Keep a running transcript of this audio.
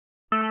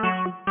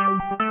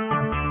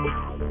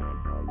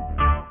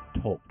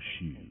Talk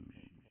Show.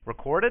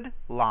 Recorded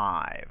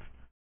live.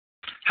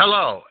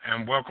 Hello,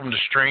 and welcome to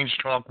Strange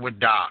Talk with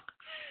Doc.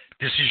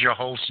 This is your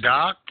host,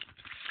 Doc.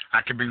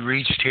 I can be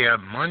reached here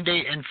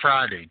Monday and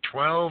Friday,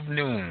 12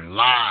 noon,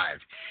 live.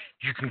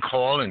 You can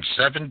call in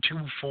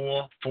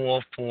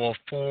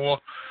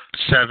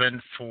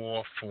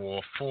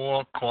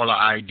 724-444-7444. Caller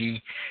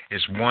ID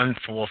is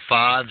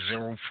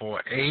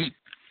 145048.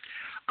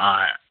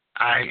 I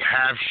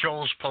have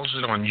shows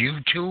posted on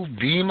YouTube,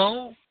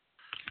 Vimeo,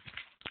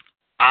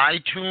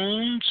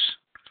 iTunes,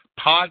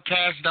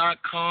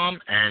 podcast.com,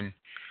 and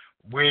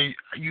where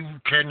you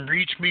can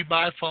reach me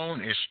by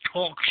phone is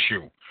Talk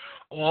Show,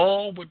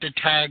 all with the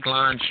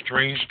tagline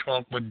Strange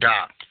Talk with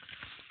Doc.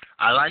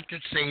 I like to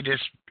say this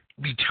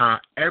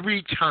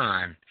every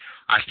time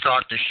I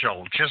start the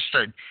show, just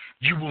so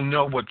you will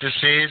know what this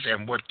is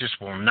and what this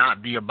will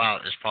not be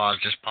about as far as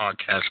this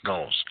podcast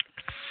goes.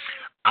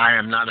 I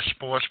am not a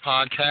sports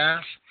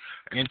podcast,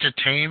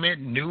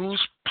 entertainment, news,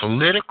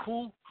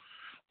 political,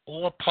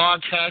 or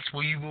podcast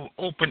where you will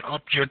open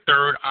up your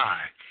third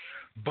eye.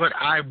 But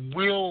I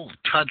will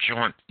touch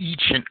on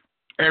each and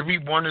every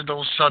one of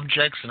those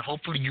subjects, and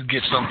hopefully you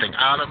get something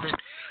out of it.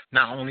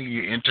 Not only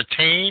you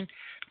entertain,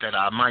 that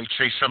I might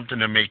say something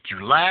to make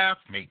you laugh,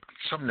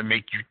 something to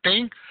make you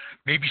think,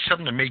 maybe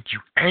something to make you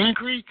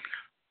angry,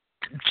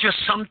 just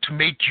something to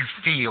make you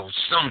feel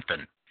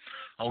something,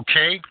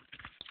 okay?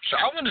 So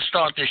I want to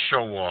start this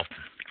show off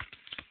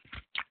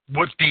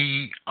with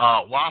the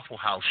Waffle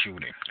House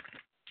shooting.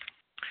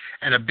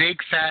 And a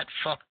big fat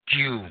fuck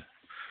you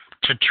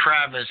to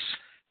Travis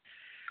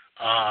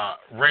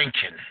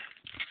Rankin,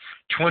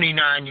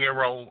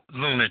 29-year-old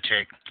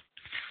lunatic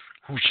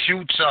who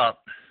shoots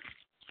up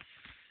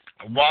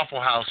a Waffle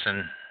House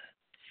in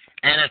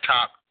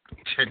Antioch,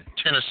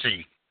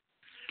 Tennessee.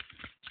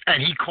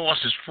 And he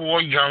causes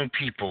 4 young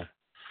people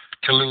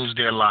to lose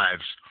their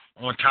lives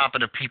on top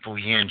of the people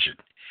he injured.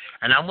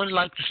 And I would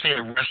like to say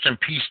a rest in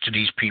peace to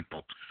these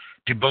people.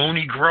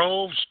 DeBoney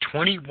Groves,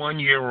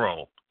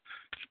 21-year-old,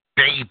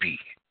 baby,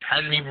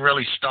 hasn't even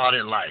really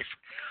started life.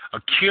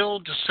 Akil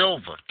De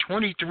Silva,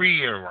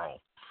 23-year-old,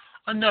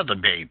 another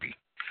baby.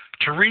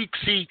 Tariq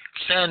C.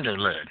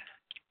 Sanderlin,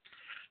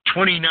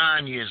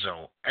 29 years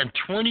old, and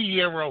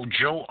 20-year-old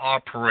Joe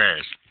R.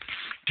 Perez.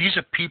 These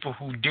are people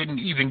who didn't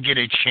even get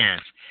a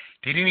chance.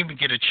 They didn't even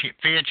get a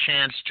fair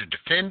chance to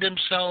defend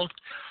themselves.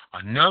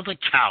 Another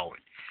coward,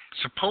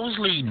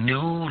 supposedly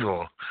nude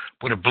or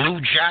with a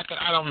blue jacket.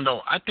 I don't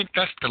know. I think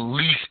that's the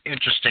least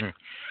interesting.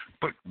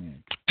 But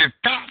the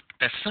fact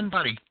that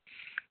somebody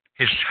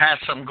has had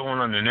something going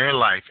on in their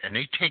life and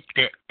they take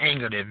their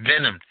anger, their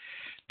venom,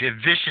 their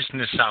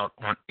viciousness out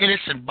on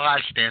innocent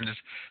bystanders,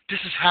 this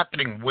is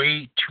happening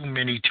way too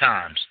many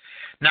times.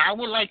 Now, I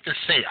would like to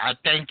say I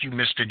thank you,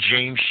 Mr.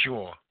 James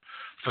Shaw,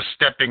 for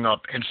stepping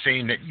up and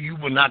saying that you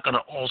were not going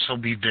to also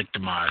be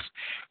victimized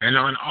and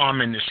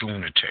unarming this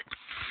lunatic.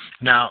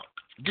 Now,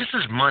 this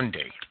is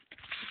Monday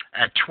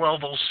at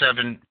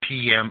 12:07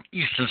 p.m.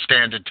 Eastern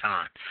Standard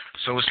Time.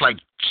 So it's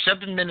like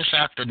 7 minutes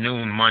after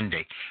noon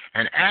Monday.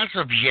 And as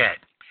of yet,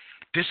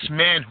 this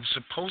man who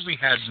supposedly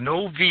has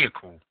no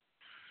vehicle,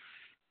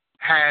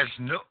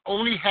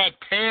 only had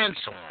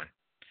pants on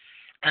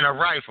and a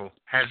rifle,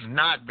 has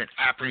not been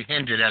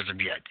apprehended as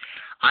of yet.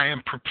 I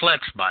am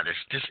perplexed by this.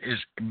 This is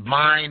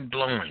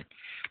mind-blowing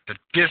that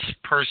this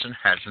person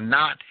has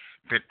not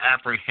been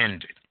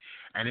apprehended.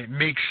 And it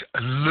makes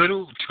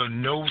little to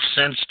no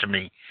sense to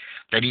me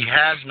that he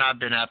has not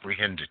been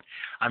apprehended.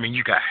 I mean,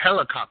 you got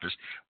helicopters.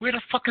 Where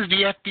the fuck is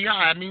the FBI?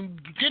 I mean,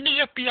 didn't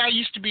the FBI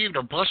used to be able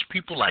to bust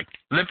people like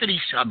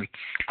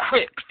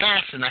quick,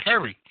 fast, in a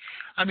hurry?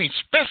 I mean,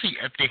 especially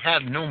if they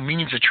have no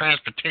means of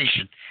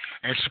transportation.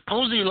 And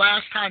supposedly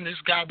last time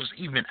this guy was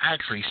even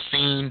actually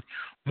seen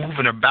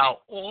moving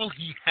about, all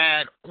he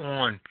had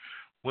on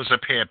was a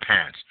pair of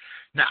pants.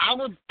 Now, I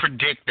would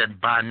predict that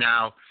by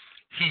now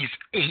he's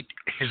ate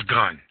his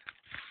gun.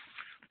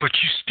 But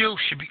you still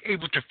should be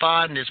able to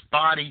find this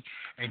body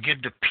and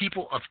give the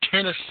people of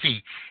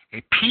Tennessee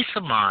a peace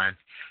of mind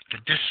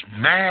that this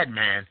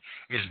madman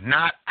is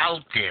not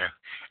out there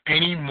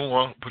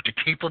anymore with the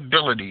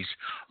capabilities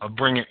of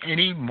bringing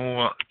any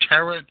more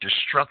terror,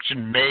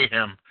 destruction,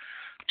 mayhem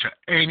to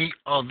any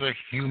other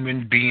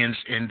human beings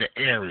in the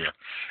area.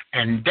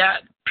 And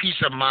that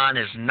peace of mind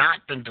has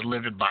not been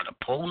delivered by the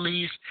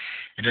police.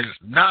 It has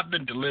not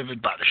been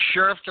delivered by the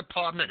sheriff's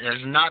department. It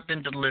has not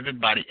been delivered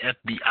by the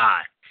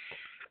FBI.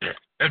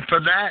 And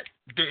for that,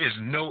 there is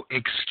no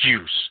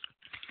excuse.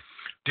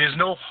 There's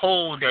no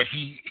hole that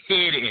he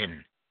hid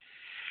in.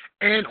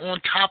 And on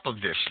top of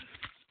this,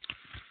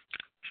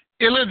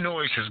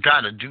 Illinois has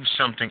got to do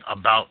something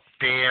about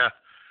their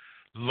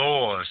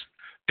laws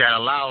that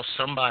allow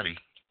somebody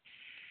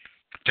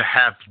to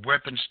have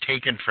weapons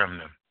taken from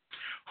them.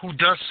 Who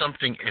does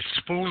something as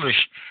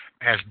foolish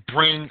as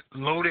bring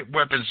loaded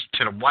weapons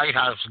to the White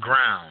House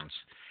grounds?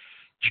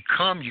 You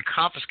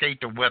confiscate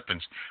the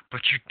weapons,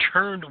 but you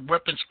turn the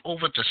weapons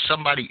over to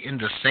somebody in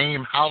the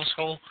same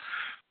household?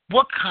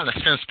 What kind of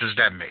sense does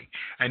that make?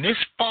 And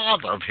this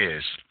father of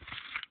his,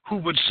 who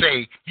would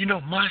say,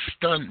 my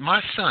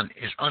son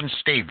is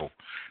unstable.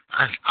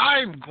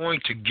 I'm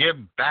going to give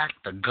back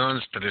the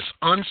guns to this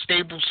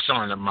unstable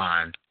son of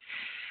mine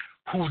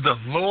who the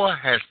law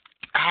has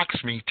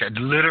asked me to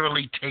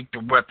literally take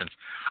the weapons.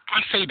 I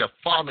say the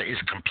father is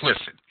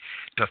complicit.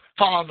 The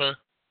father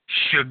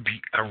should be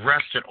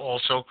arrested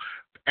also.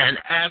 And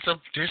as of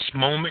this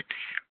moment,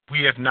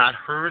 we have not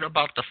heard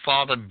about the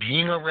father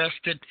being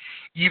arrested,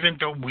 even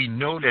though we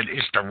know that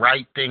it's the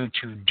right thing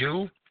to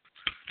do.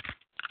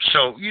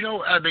 So,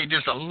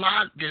 there's a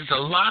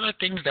lot of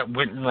things that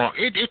went wrong.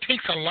 It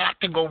takes a lot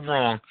to go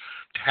wrong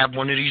to have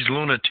one of these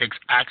lunatics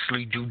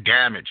actually do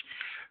damage.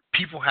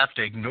 People have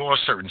to ignore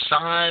certain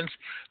signs.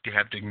 They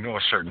have to ignore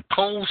certain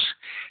posts.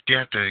 They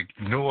have to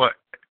ignore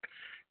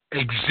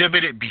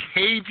exhibited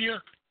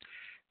behavior.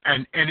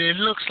 And it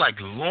looks like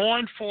law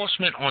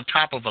enforcement on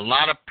top of a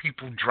lot of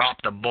people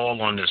dropped the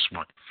ball on this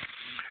one.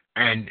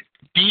 And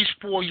these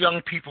 4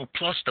 young people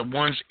plus the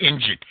ones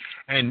injured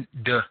and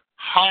the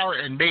horror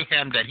and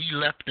mayhem that he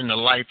left in the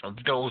life of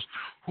those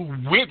who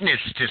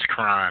witnessed this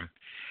crime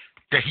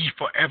that he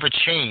forever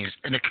changed,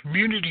 and a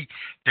community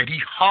that he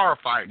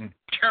horrified and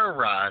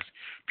terrorized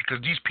because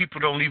these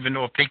people don't even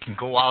know if they can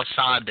go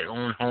outside their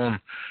own home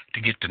to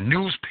get the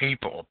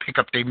newspaper or pick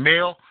up their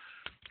mail.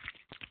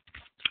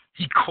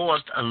 He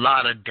caused a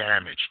lot of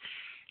damage.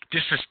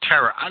 This is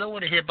terror. I don't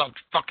want to hear about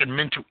fucking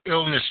mental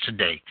illness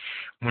today.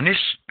 When this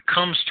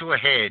comes to a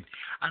head,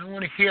 I don't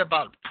want to hear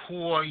about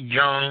poor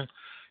young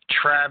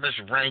Travis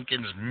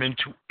Rankin's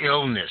mental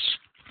illness.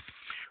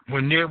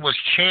 When there was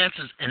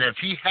chances, and if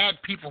he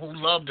had people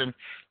who loved him,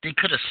 they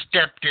could have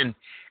stepped in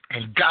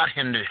and got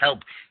him the help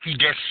he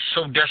just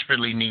so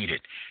desperately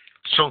needed.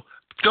 So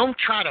don't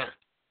try to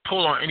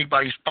pull on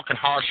anybody's fucking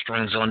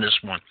heartstrings on this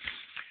one.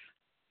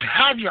 To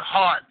have your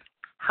heart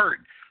hurt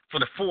for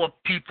the 4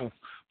 people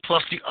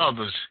plus the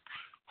others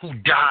who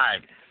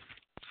died.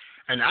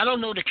 And I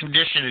don't know the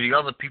condition of the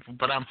other people,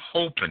 but I'm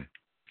hoping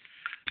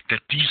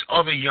that these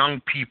other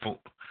young people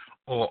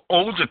or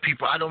older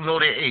people, I don't know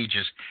their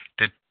ages,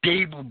 that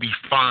they will be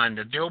fine,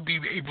 that they'll be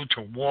able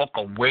to walk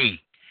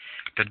away,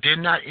 that they're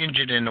not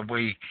injured in a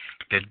way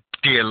that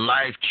their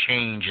life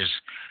changes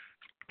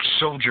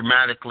so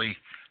dramatically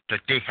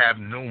that they have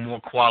no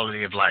more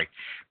quality of life.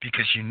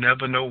 Because you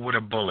never know with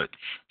a bullet.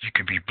 You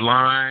could be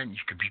blind, you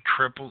could be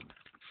crippled,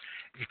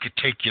 it could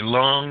take your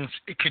lungs,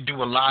 it could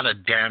do a lot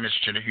of damage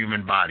to the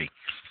human body.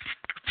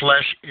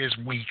 Flesh is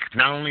weak.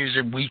 Not only is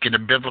it weak in a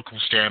biblical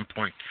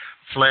standpoint,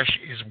 flesh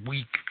is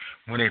weak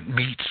when it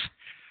meets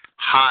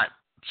hot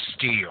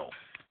steel.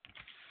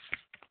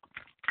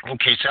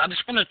 Okay, so I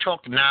just want to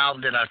talk now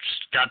that I've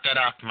got that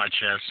off my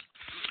chest.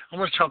 I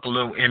want to talk a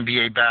little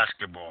NBA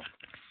basketball.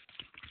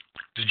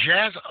 The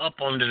Jazz are up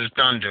under the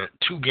Thunder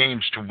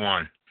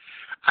 2-1.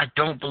 I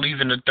don't believe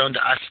in the Thunder.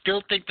 I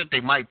still think that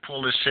they might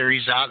pull this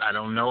series out. I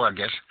don't know. I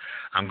guess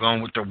I'm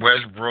going with the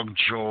Westbrook,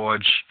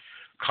 George,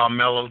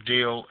 Carmelo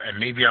deal, and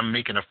maybe I'm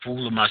making a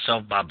fool of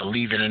myself by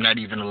believing in that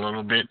even a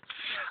little bit.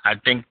 I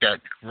think that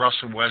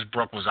Russell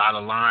Westbrook was out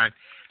of line,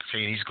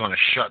 saying he's going to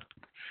shut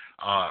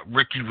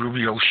Ricky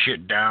Rubio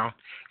shit down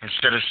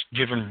instead of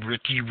giving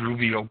Ricky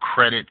Rubio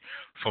credit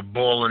for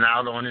balling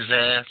out on his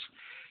ass.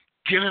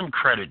 Give him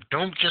credit.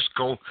 Don't just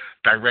go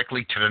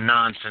directly to the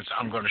nonsense,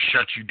 I'm going to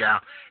shut you down,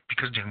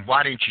 because then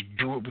why didn't you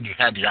do it when you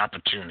had the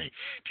opportunity?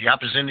 The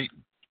opportunity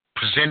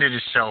presented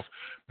itself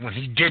when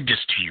he did this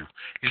to you.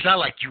 It's not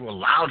like you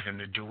allowed him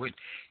to do it.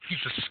 He's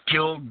a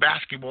skilled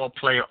basketball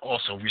player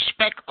also.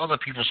 Respect other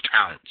people's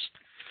talents.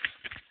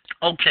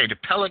 Okay, the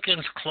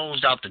Pelicans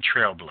closed out the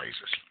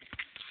Trailblazers.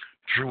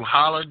 Drew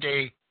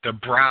Holiday,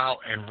 DeBrow,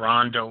 and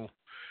Rondo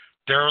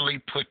thoroughly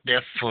put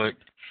their foot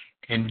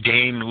in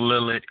Dame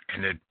Lillard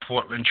and the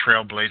Portland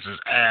Trailblazers'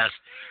 ass,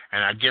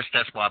 and I guess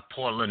that's why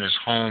Portland is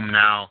home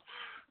now,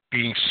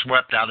 being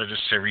swept out of the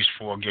series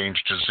 4-0.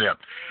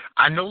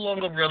 I no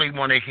longer really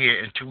want to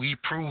hear until he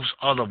proves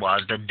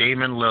otherwise that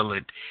Damian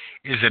Lillard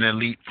is an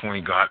elite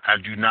point guard. I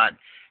do not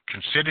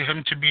consider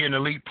him to be an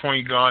elite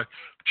point guard.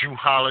 Drew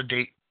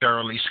Holiday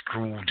thoroughly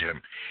schooled him.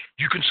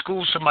 You can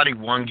school somebody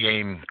 1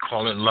 game,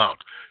 call it luck.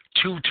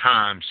 2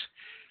 times,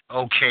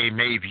 okay,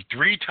 maybe.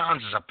 3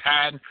 times is a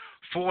pattern.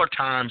 4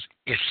 times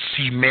is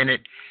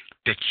cemented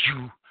that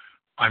you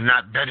are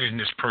not better than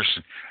this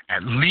person.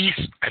 At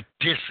least at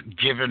this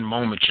given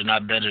moment, you're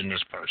not better than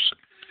this person.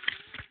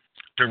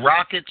 The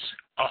Rockets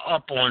are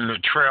up on the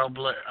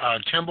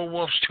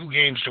Timberwolves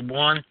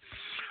 2-1.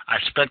 I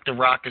expect the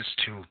Rockets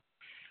to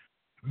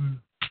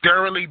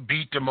thoroughly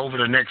beat them over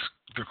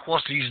the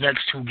course of these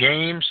next 2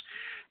 games.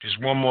 There's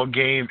 1 more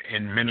game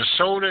in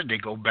Minnesota. They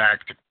go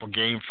back for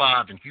Game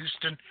 5 in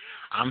Houston.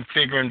 I'm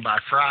figuring by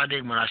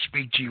Friday when I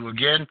speak to you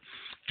again,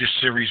 this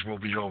series will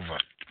be over.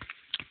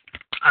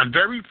 I'm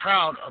very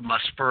proud of my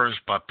Spurs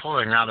by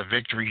pulling out a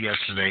victory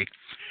yesterday.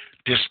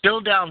 They're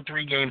still down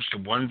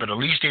 3-1, but at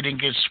least they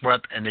didn't get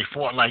swept, and they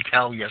fought like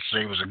hell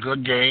yesterday. It was a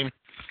good game.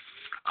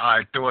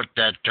 I thought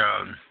that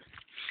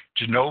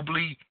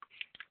Ginobili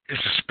is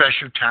a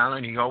special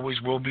talent. He always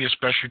will be a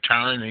special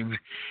talent.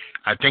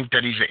 I think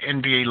that he's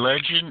an NBA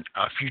legend,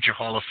 a future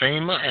Hall of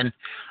Famer, and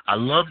I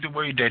love the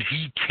way that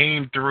he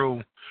came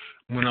through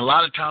when a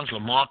lot of times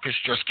LaMarcus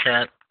just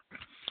can't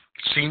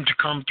seem to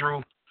come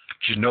through.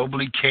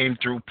 Ginobili came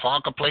through.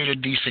 Parker played a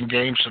decent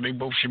game, so they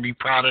both should be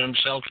proud of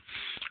themselves.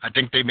 I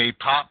think they made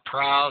Pop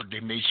proud. They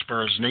made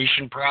Spurs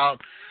Nation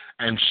proud.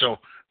 And so,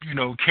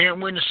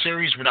 can't win the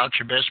series without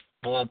your best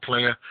ball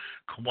player,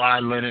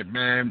 Kawhi Leonard,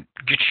 man.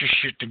 Get your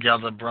shit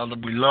together, brother.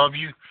 We love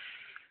you.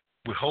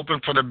 We're hoping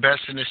for the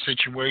best in this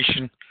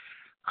situation.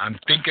 I'm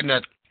thinking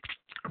that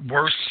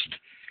worst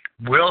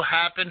will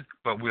happen,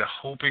 but we're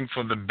hoping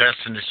for the best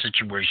in this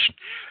situation.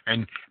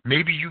 And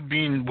maybe you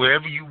being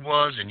wherever you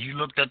was and you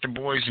looked at the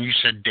boys and you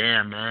said,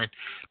 damn, man,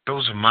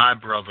 those are my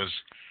brothers,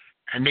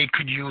 and they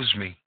could use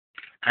me.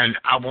 And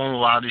I won't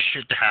allow this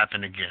shit to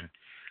happen again.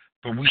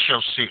 But we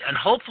shall see. And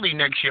hopefully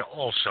next year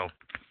also,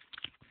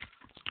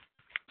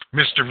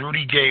 Mr.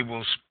 Rudy Gay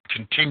will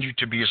continue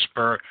to be a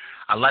Spur.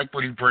 I like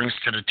what he brings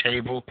to the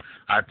table.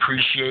 I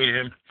appreciate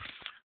him.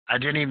 I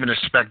didn't even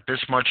expect this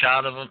much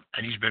out of him,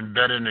 and he's been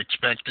better than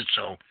expected,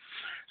 so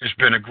it's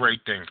been a great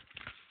thing.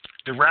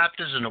 The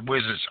Raptors and the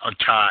Wizards are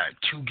tied,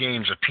 2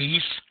 games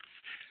apiece.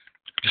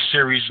 The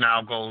series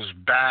now goes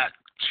back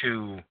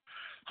to,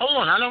 hold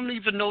on, I don't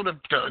even know the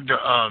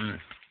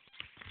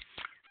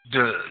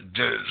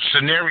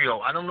scenario.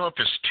 I don't know if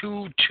it's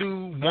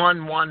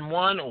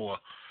 2-2-1-1-1 or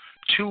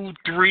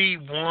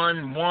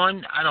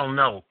 2-3-1-1. I don't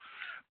know.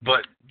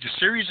 But the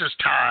series is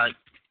tied.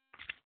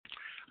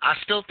 I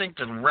still think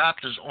the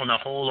Raptors on the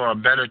whole are a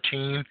better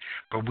team,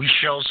 but we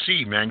shall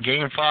see, man.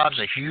 Game 5s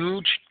are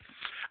huge.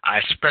 I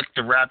expect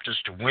the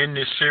Raptors to win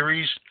this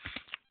series,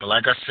 but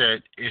like I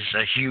said, it's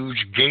a huge.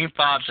 Game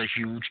 5s are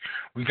huge.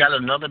 We got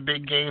another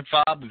big Game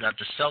 5. We got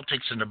the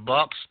Celtics and the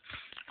Bucks.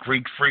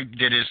 Greek Freak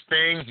did his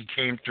thing. He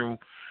came through.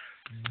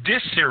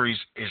 This series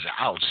is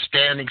an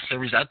outstanding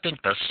series. I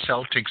think the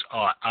Celtics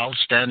are an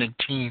outstanding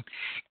team,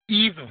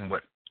 even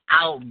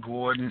without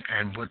Gordon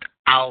and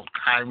without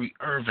Kyrie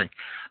Irving.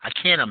 I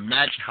can't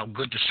imagine how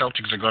good the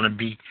Celtics are going to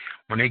be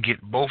when they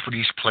get both of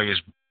these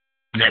players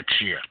next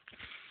year.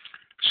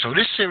 So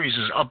this series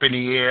is up in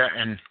the air,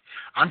 and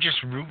I'm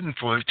just rooting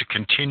for it to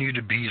continue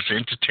to be as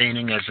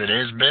entertaining as it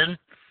has been.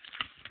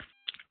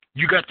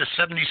 You got the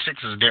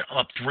 76ers. They're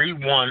up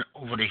 3-1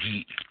 over the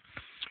Heat.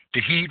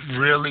 The Heat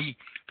really,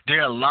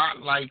 they're a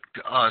lot like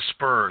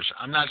Spurs.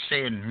 I'm not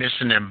saying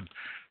missing them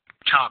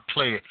top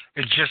player.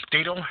 It's just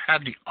they don't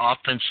have the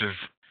offensive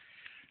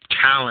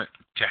talent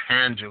to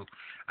handle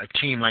a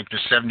team like the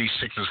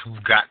 76ers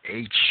who've got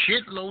a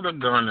shitload of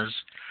gunners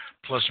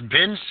plus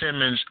Ben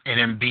Simmons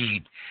and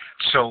Embiid.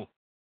 So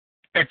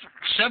if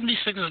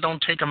 76ers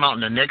don't take them out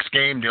in the next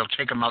game, they'll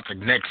take them out the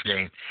next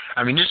game.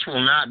 I mean, this will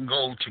not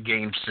go to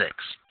Game 6.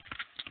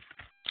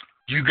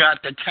 You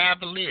got the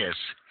Cavaliers.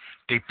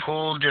 They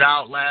pulled it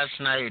out last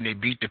night and they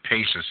beat the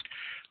Pacers.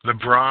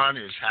 LeBron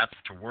is having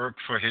to work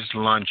for his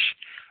lunch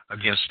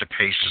against the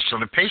Pacers. So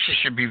the Pacers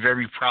should be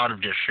very proud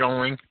of their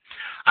showing.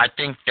 I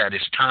think that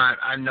it's time.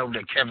 I know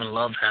that Kevin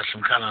Love has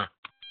some kind of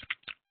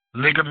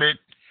ligament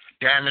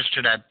damage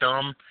to that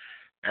thumb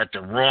at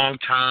the wrong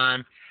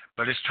time,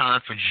 but it's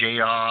time for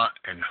JR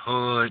and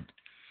Hood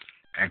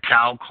and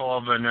Kyle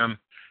Korver and them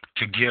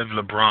to give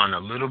LeBron a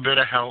little bit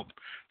of help.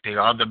 They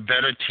are the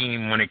better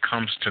team when it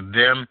comes to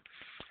them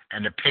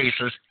and the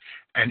Pacers.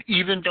 And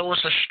even though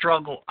it's a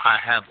struggle, I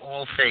have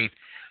all faith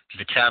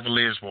the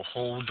Cavaliers will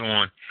hold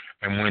on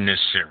and win this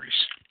series.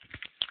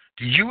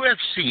 The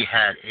UFC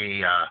had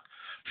a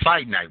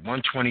fight night,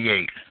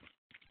 128.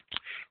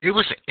 It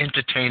was an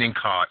entertaining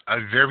card, a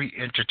very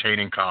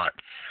entertaining card.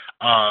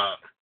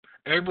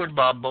 Edward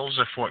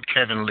Barboza fought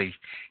Kevin Lee.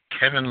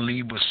 Kevin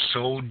Lee was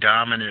so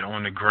dominant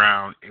on the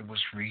ground, it was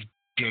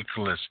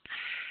ridiculous.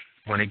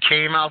 When it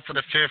came out for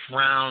the 5th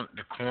round,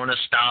 the corner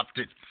stopped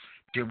it.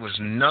 There was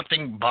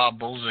nothing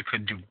Barboza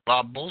could do.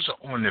 Barboza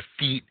on the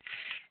feet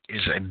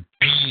is a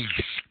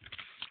beast.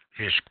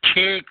 His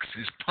kicks,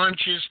 his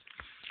punches.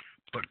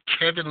 But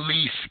Kevin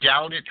Lee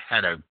scouted,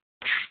 had a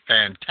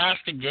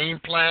fantastic game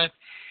plan.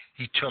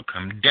 He took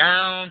him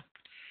down.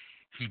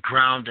 He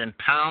ground and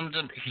pounded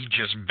him. He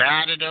just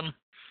battered him.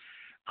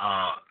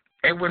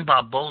 Edwin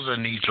Barboza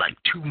needs like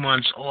 2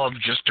 months off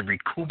just to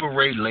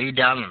recuperate, lay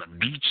down on the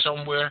beach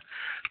somewhere,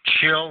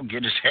 chill,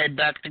 get his head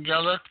back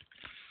together.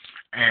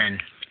 And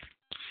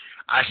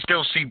I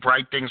still see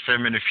bright things for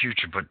him in the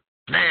future. But,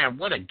 man,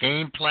 what a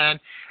game plan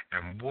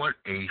and what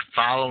a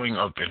following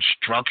of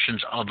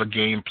instructions of a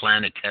game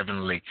plan at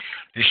Kevin Lee.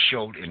 This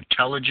showed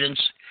intelligence,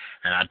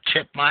 and I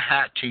tip my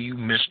hat to you,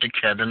 Mr.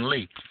 Kevin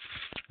Lee.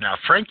 Now,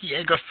 Frankie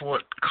Edgar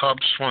fought Cub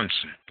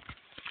Swanson.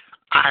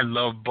 I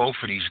love both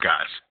of these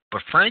guys.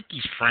 But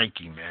Frankie's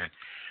Frankie, man.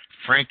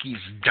 Frankie's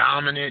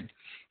dominant.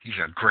 He's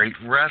a great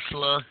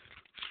wrestler.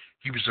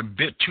 He was a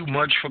bit too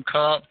much for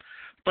Cub.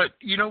 But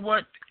you know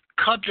what?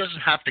 Cub doesn't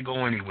have to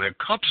go anywhere.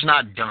 Cub's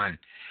not done.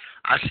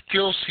 I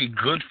still see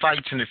good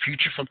fights in the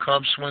future for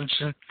Cub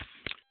Swanson,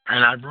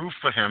 and I root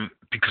for him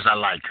because I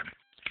like him.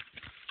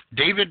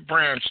 David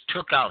Branch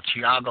took out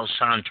Thiago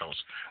Santos,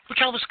 which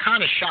I was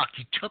kind of shocked.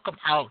 He took him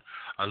out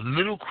a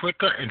little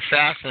quicker and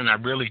faster than I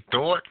really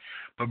thought.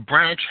 But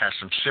Branch has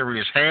some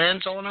serious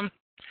hands on him.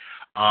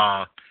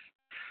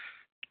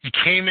 He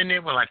came in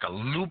there with like a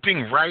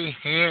looping right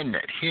hand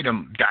that hit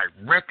him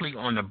directly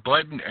on the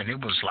button, and it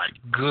was like,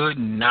 good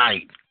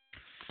night.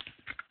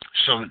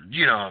 So,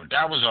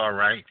 that was all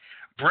right.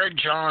 Brett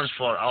Johns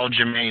fought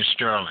Aljamain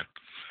Sterling.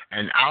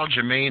 And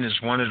Aljamain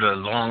is one of the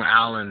Long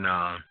Island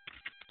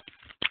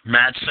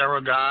Matt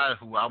Serra guy,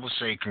 who I would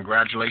say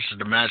congratulations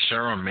to Matt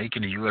Serra on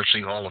making the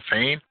UFC Hall of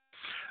Fame.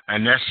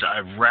 And that's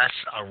a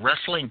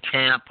wrestling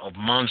camp of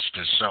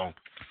monsters. So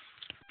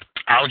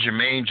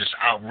Aljamain just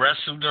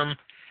out-wrestled him.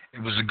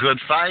 It was a good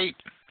fight.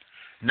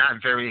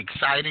 Not very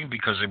exciting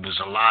because it was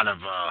a lot of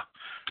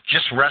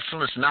just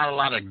wrestlers, not a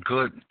lot of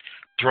good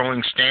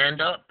throwing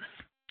stand-up.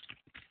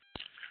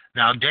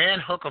 Now, Dan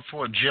Hooker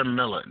fought Jim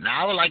Miller.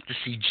 Now, I would like to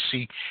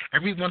see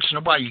every once in a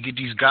while you get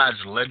these guys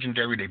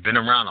legendary. They've been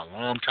around a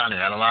long time. They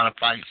had a lot of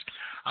fights.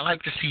 I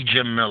like to see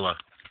Jim Miller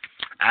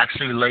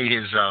actually lay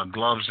his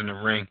gloves in the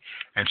ring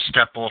and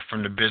step off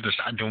from the business.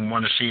 I don't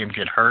want to see him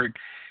get hurt.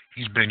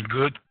 He's been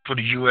good for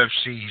the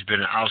UFC. He's been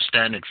an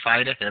outstanding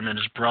fighter, him and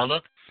his brother.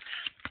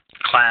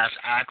 Class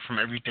act from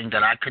everything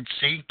that I could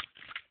see.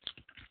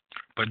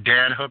 But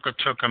Dan Hooker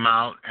took him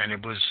out, and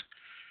it was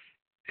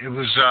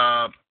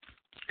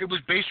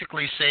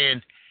basically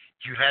saying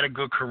you had a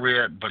good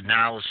career, but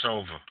now it's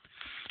over.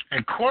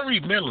 And Corey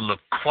Miller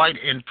looked quite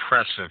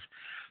impressive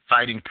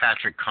fighting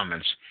Patrick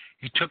Cummins.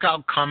 He took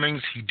out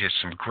Cummins. He did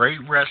some great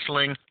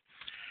wrestling.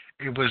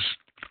 It was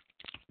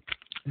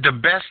the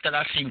best that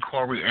I've seen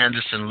Corey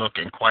Anderson look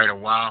in quite a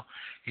while.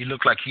 He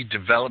looked like he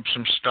developed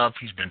some stuff.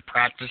 He's been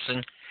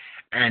practicing.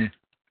 And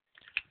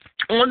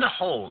on the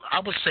whole, I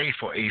would say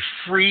for a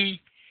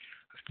free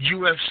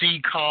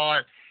UFC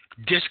card,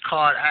 this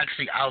card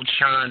actually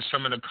outshines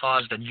some of the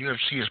cards that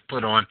UFC has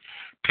put on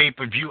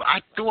pay-per-view.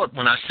 I thought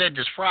when I said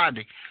this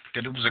Friday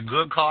that it was a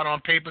good card on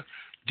paper.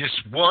 This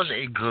was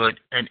a good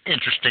and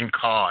interesting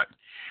card.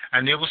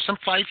 And there were some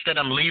fights that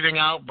I'm leaving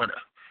out, but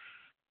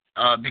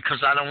because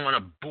I don't want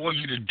to bore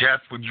you to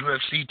death with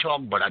UFC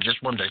talk, but I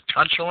just wanted to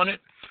touch on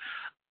it.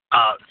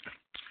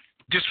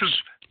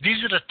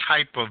 These are the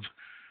type of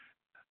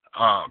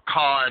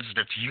cards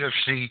that the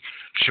UFC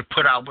should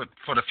put out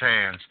for the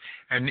fans.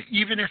 And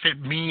even if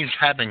it means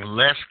having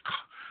less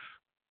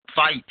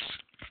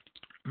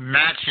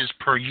matches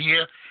per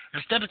year,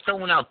 instead of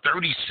throwing out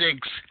 36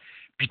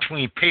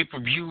 between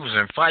pay-per-views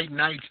and fight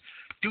nights,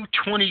 do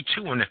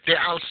 22. And if they're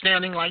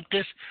outstanding like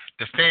this,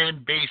 the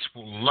fan base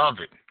will love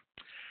it.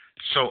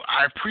 So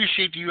I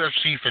appreciate the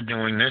UFC for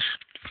doing this.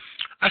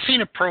 I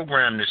seen a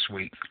program this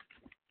week.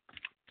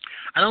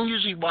 I don't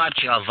usually watch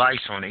Vice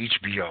on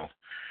HBO,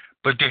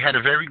 but they had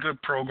a very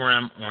good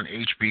program on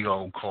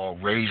HBO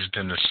called Raised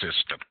in the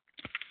System.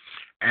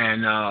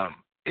 And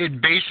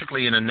it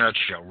basically, in a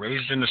nutshell,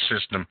 Raised in the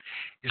System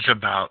is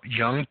about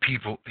young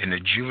people in the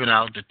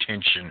juvenile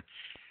detention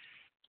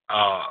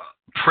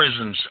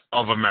prisons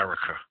of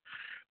America,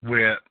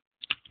 where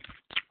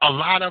a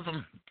lot of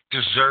them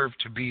deserve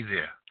to be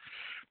there,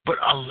 but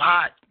a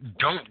lot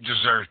don't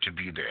deserve to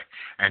be there.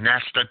 And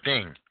that's the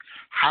thing.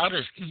 How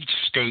does each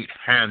state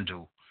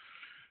handle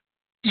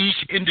each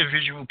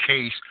individual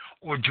case,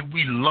 or do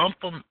we lump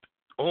them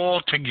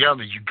all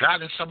together? You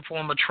got in some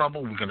form of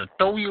trouble, we're going to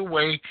throw you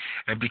away.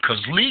 And because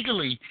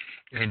legally,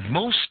 in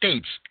most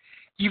states,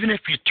 even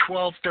if you're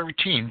 12,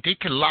 13, they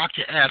can lock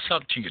your ass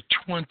up till you're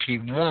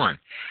 21.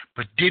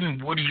 But then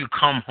what do you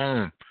come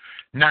home?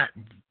 Not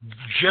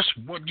just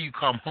what do you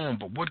come home,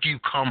 but what do you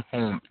come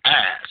home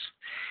as?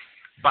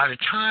 By the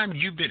time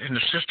you've been in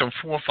the system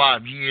 4 or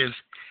 5 years,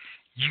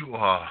 you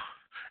are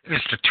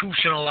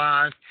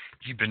institutionalized.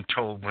 You've been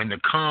told when to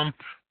come,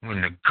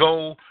 when to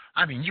go.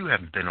 I mean, you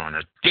haven't been on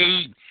a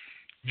date.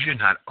 You're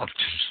not up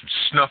to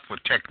snuff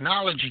with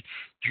technology.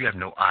 You have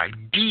no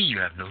ID. You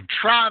have no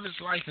driver's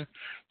license.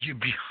 You're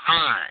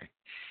behind.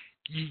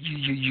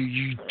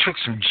 You took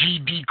some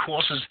GD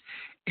courses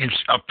in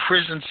a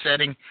prison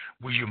setting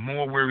where you're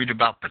more worried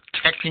about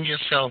protecting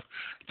yourself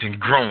than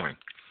growing.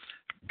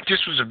 This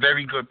was a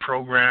very good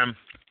program,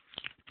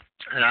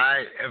 and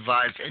I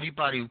advise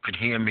anybody who could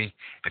hear me,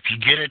 if you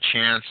get a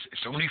chance,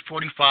 it's only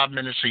 45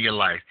 minutes of your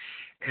life.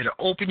 It'll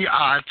open your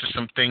eyes to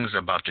some things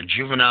about the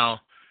juvenile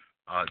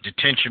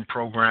detention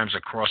programs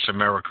across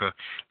America.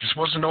 This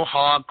wasn't no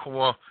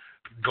hardcore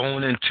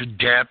going into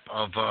depth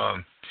of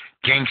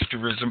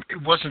gangsterism.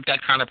 It wasn't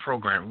that kind of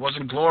program. It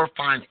wasn't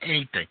glorifying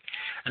anything.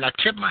 And I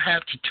tip my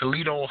hat to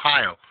Toledo,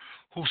 Ohio,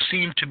 who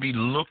seem to be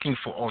looking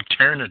for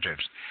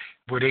alternatives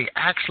where they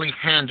actually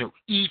handle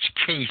each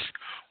case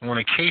on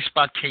a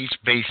case-by-case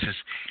basis,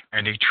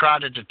 and they try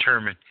to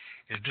determine,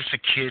 is this a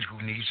kid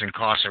who needs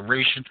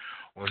incarceration,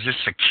 or is this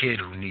a kid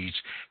who needs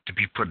to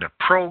be put in a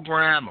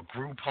program, a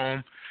group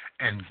home?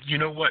 And you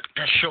know what?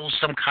 That shows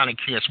some kind of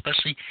care,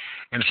 especially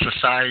in a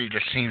society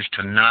that seems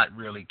to not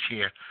really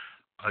care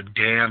a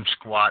damn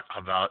squat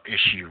about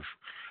issues.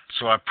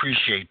 So I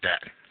appreciate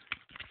that.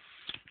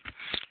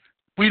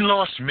 We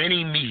lost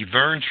Mini-Me,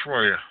 Vern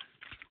Troyer,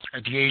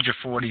 at the age of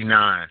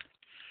 49.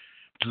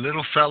 The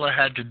little fella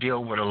had to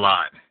deal with a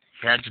lot.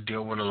 He had to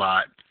deal with a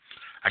lot.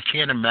 I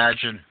can't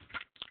imagine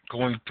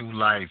going through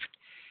life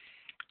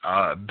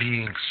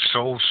being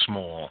so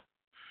small.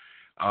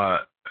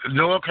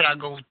 Nor could I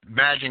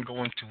imagine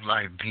going through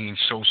life being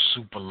so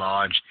super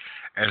large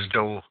as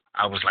though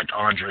I was like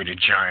Andre the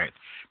Giant.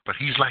 But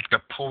he's like the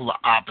polar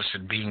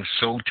opposite, being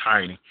so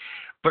tiny.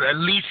 But at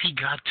least he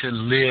got to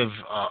live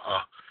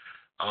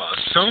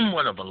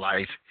somewhat of a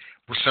life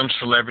with some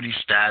celebrity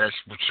status,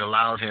 which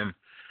allowed him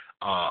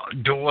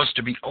doors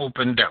to be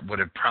opened that would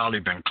have probably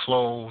been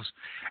closed,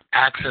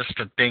 access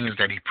to things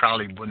that he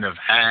probably wouldn't have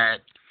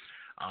had.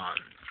 I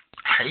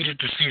hated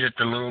to see that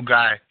the little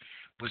guy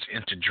was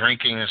into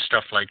drinking and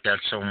stuff like that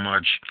so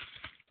much.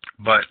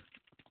 But,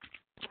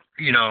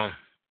 you know,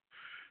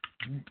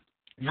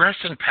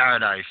 rest in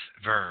paradise,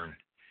 Vern.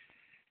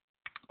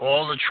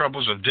 All the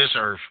troubles of this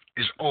earth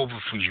is over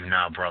for you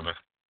now, brother.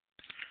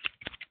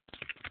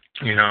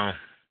 You know,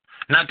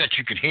 not that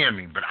you could hear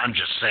me, but I'm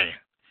just saying.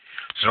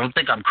 So don't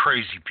think I'm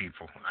crazy,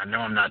 people. I know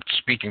I'm not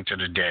speaking to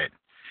the dead.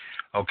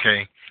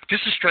 Okay? This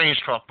is Strange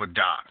Talk with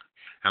Doc.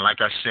 And like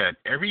I said,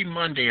 every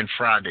Monday and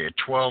Friday at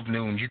 12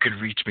 noon, you could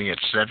reach me at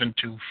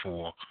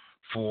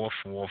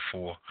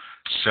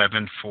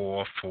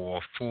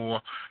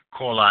 724-444-7444.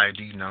 Call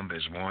ID number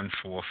is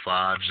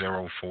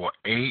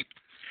 145048.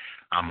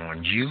 I'm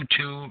on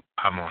YouTube.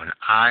 I'm on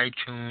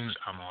iTunes.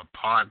 I'm on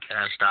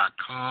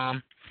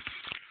podcast.com.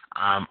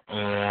 I'm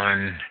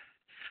on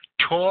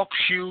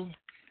TalkShoe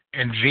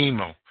and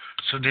Vimeo.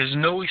 So there's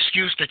no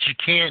excuse that you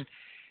can't.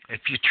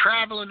 If you're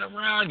traveling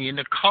around, you're in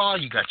the car,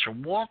 you got your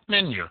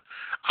Walkman, your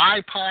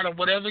iPod or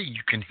whatever,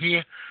 you can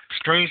hear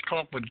Strange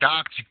Talk with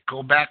Doc. You can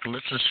go back and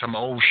listen to some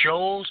old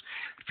shows.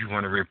 If you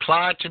want to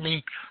reply to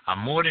me, I'm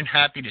more than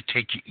happy to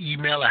take your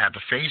email. I have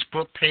a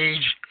Facebook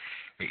page,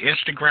 an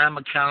Instagram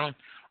account,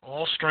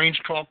 all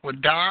Strange Talk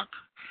with Doc,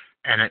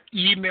 and an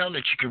email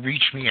that you can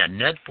reach me at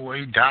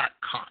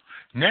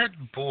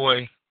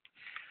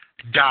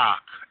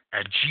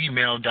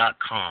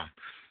netboydoc@gmail.com.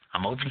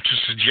 I'm open to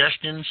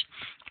suggestions.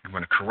 You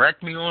want to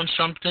correct me on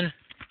something?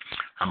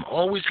 I'm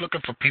always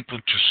looking for people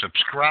to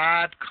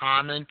subscribe,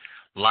 comment,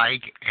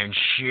 like, and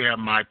share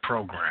my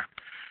program.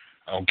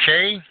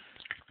 Okay?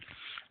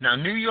 Now,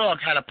 New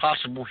York had a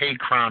possible hate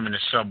crime in the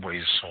subway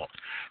assault.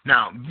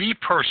 Now, me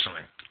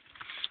personally,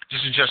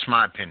 this is just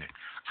my opinion.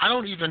 I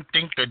don't even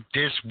think that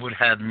this would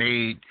have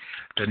made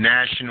the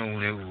national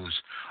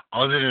news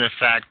other than the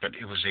fact that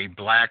it was a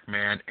black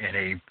man in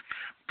a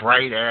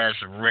bright-ass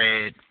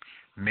red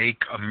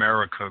Make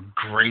America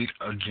Great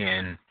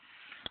Again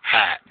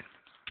hat.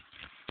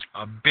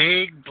 A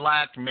big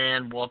black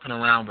man walking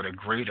around with a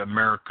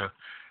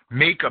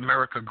Make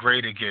America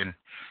Great Again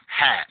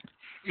hat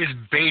is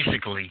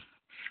basically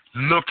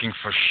looking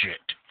for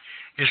shit.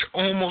 It's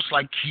almost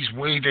like he's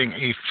waving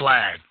a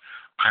flag.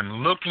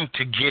 I'm looking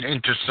to get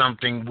into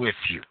something with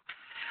you.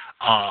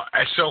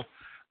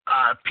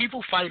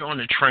 People fight on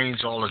the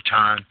trains all the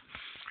time.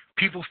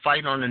 People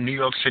fight on the New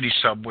York City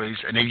subways,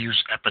 and they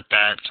use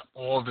epithets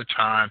all the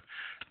time.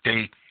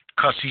 They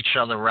cuss each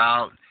other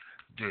out.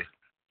 The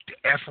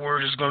F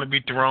word is going to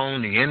be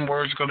thrown. The N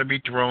word is going to be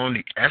thrown.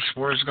 The S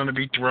word is going to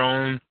be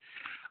thrown.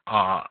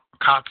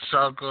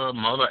 Cocksucker,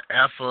 mother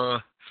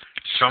effer,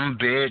 some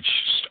bitch,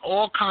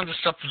 all kinds of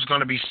stuff is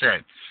going to be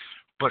said.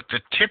 But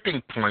the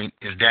tipping point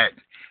is that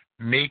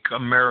Make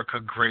America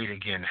Great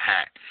Again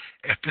hat.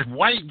 If the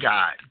white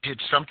guy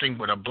did something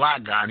with a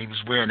black guy and he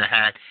was wearing a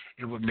hat,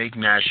 it would make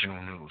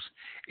national news.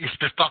 It's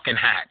the fucking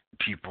hat,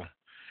 people.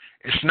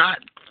 It's not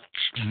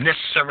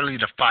necessarily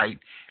the fight.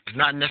 It's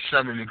not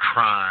necessarily the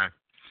crime.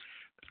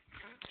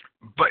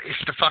 But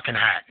it's the fucking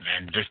hat,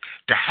 man.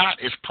 The hat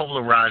is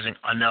polarizing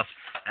enough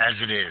as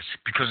it is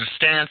because it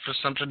stands for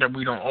something that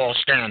we don't all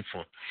stand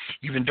for.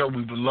 Even though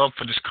we would love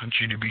for this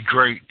country to be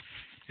great,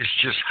 it's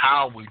just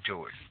how we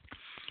do it.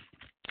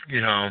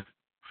 You know,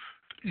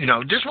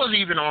 this wasn't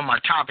even on my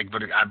topic,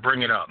 but I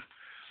bring it up.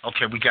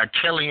 Okay, we got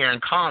Kellyanne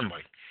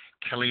Conway.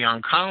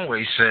 Kellyanne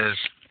Conway says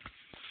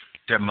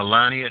that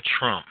Melania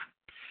Trump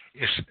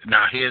is,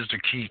 now here's the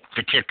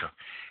kicker,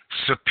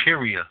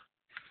 superior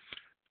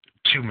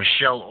to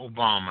Michelle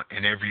Obama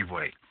in every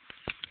way.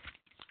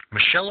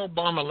 Michelle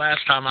Obama,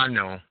 last time I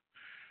know,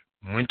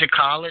 went to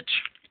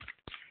college,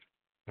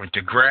 went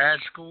to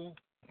grad school,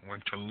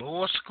 went to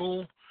law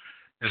school,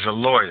 is a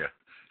lawyer.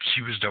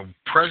 She was the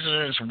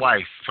president's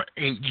wife for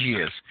 8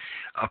 years,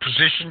 a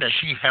position that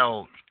she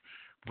held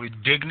with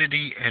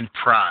dignity and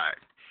pride.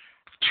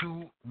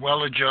 2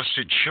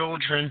 well-adjusted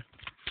children.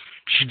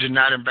 She did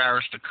not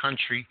embarrass the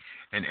country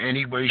in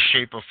any way,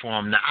 shape, or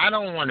form. Now, I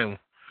don't want to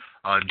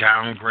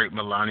downgrade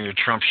Melania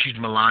Trump. She's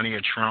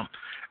Melania Trump,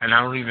 and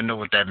I don't even know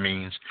what that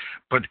means.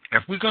 But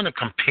if we're going to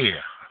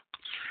compare,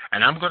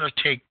 and I'm going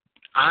to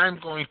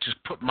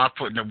put my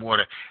foot in the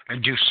water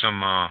and do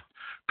some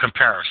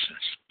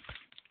comparisons.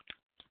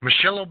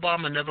 Michelle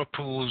Obama never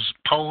posed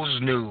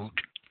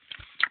nude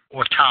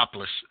or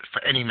topless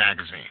for any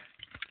magazine.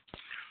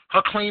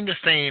 Her claim to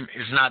fame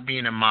is not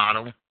being a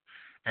model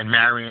and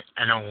marrying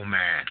an old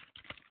man.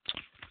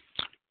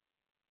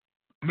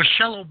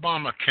 Michelle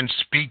Obama can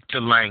speak the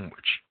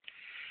language.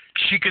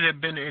 She could have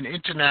been in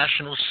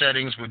international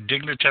settings with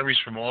dignitaries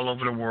from all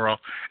over the world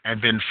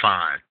and been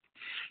fine.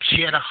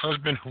 She had a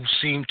husband who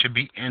seemed to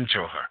be into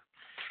her.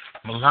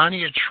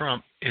 Melania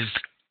Trump is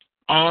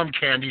arm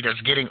candy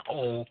that's getting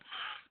old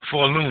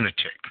for a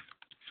lunatic.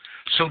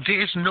 So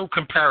there is no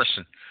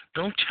comparison.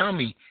 Don't tell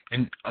me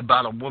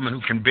about a woman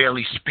who can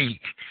barely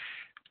speak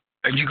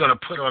and you're going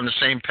to put her on the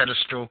same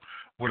pedestal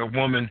with a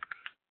woman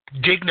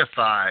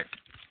dignified,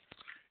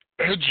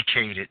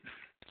 educated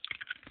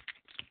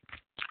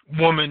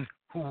woman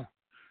who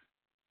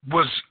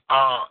was,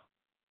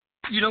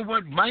 you know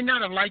what, might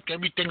not have liked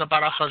everything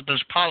about her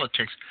husband's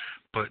politics,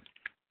 but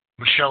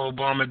Michelle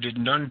Obama did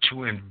none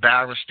to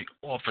embarrass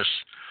the office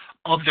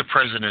of the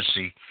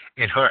presidency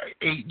in her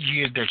 8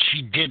 years that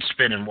she did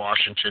spend in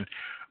Washington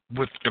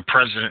with the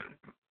President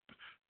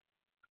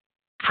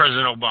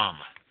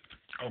Obama.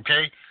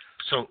 Okay?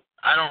 So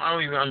I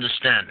don't even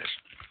understand this.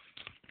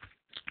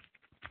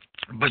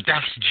 But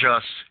that's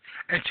just,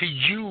 and to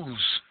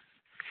use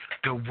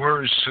the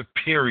word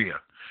superior.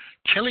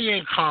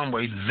 Kellyanne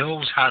Conway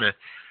knows how to,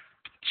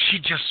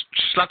 she's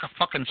like a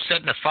fucking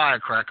setting a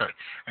firecracker,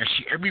 and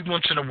she every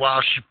once in a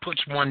while she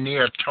puts one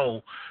near a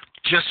toe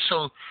just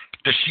so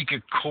that she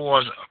could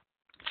cause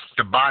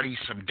the body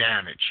some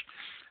damage.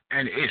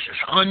 And it's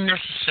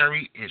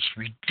unnecessary, it's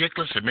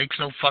ridiculous, it makes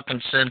no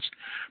fucking sense,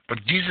 but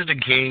these are the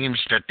games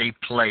that they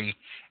play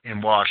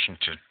in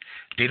Washington.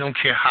 They don't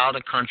care how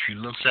the country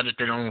looks at it.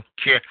 They don't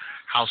care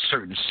how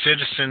certain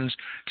citizens,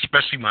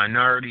 especially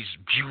minorities,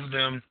 view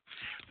them.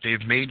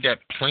 They've made that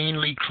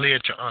plainly clear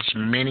to us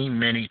many,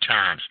 many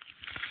times.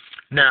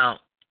 Now,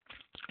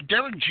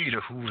 Derek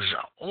Jeter, who is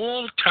an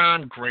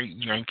all-time great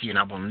Yankee, and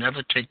I will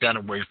never take that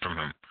away from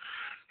him.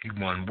 He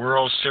won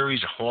World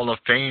Series, Hall of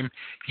Fame.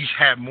 He's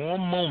had more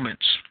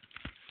moments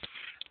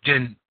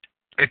than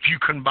if you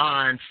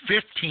combine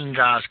 15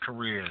 guys'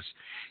 careers.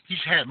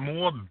 He's had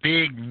more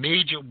big,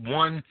 major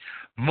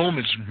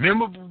moments,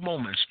 memorable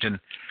moments than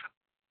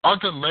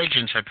other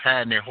legends have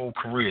had in their whole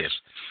careers.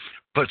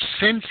 But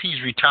since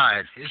he's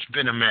retired, it's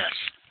been a mess.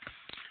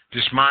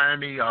 This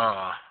Miami,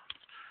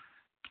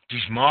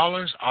 these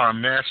Marlins are a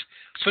mess.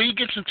 So he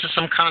gets into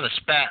some kind of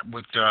spat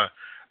with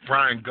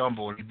Brian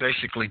Gumbel. He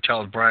basically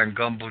tells Brian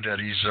Gumbel that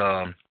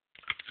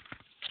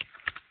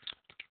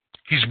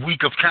he's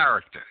weak of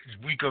character.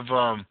 He's weak of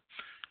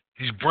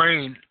his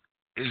brain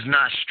is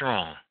not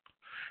strong.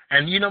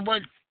 And you know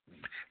what?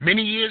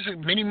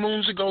 Many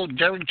moons ago,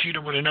 Derek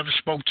Jeter would have never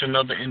spoke to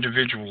another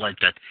individual like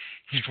that.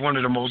 He's one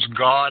of the most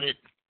guarded,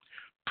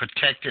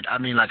 protected. I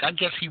mean, like, I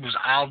guess he was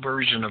our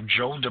version of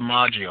Joe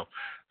DiMaggio.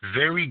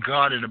 Very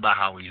guarded about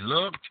how he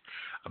looked,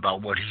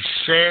 about what he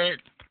said.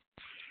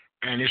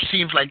 And it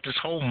seems like this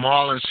whole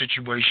Marlon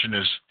situation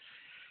is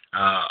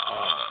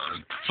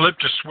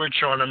flipped a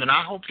switch on him. And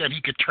I hope that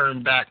he could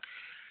turn back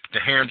the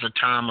hands of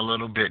time a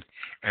little bit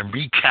and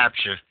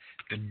recapture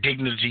the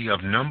dignity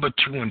of number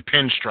 2 in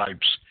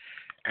pinstripes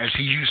as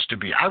he used to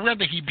be. I'd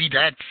rather he be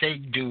that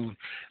fake dude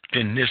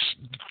than this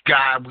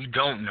guy we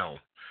don't know.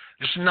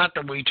 This is not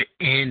the way to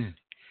end,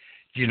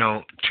 you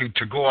know,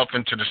 to go off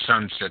into the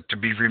sunset, to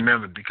be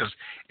remembered, because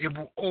it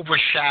will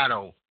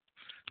overshadow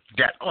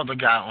that other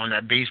guy on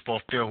that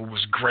baseball field who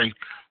was great,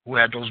 who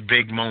had those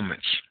big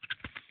moments,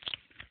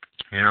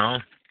 you know?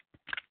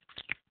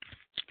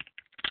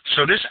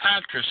 So this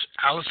actress,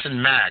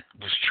 Allison Mack,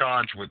 was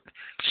charged with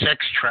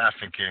sex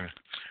trafficking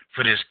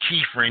for this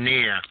Keith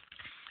Raniere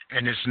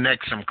and this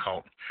Nexum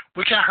cult,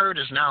 which I heard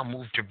is now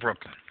moved to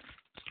Brooklyn.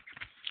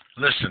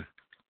 Listen,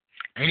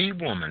 any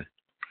woman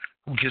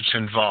who gets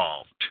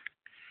involved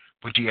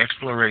with the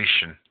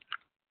exploitation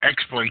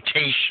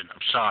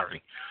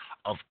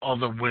of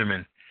other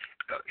women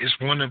is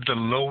one of the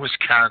lowest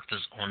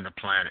characters on the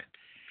planet.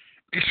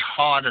 It's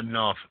hard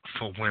enough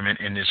for women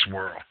in this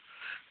world,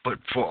 but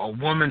for a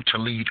woman to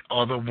lead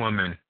other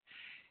women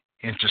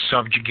into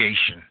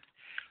subjugation,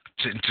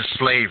 into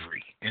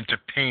slavery, into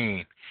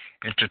pain,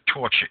 into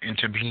torture,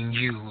 into being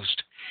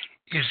used,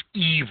 is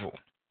evil.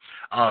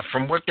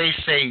 From what they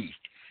say,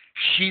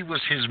 she was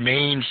his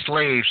main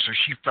slave, so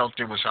she felt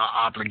it was her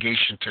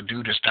obligation to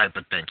do this type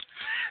of thing.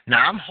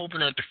 Now, I'm hoping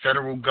that the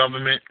federal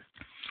government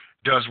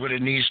does what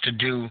it needs to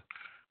do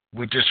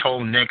with this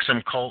whole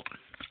Nexum cult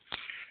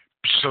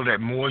so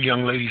that more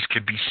young ladies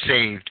could be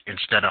saved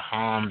instead of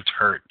harmed,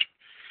 hurt,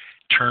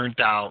 turned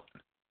out,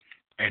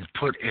 and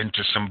put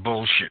into some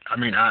bullshit. I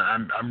mean,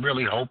 I'm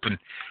really hoping.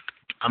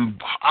 I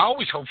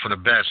always hope for the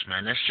best,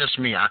 man. That's just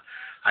me. I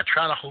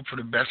try to hope for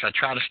the best. I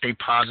try to stay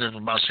positive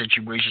about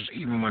situations,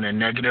 even when they're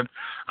negative.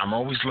 I'm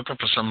always looking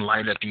for some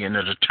light at the end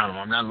of the tunnel.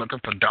 I'm not looking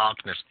for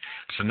darkness.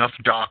 It's enough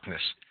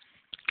darkness.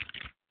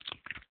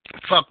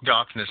 Fuck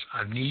darkness.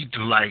 I need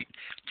the light.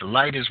 The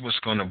light is what's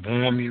going to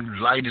warm you.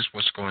 Light is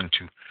what's going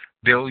to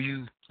build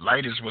you.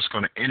 Light is what's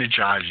going to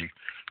energize you.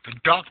 The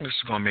darkness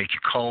is going to make you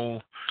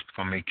cold. It's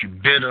going to make you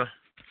bitter.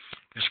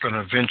 It's going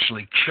to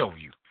eventually kill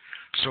you.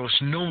 So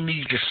it's no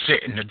need to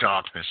sit in the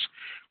darkness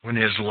when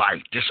there's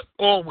light. There's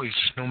always,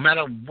 no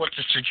matter what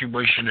the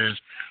situation is,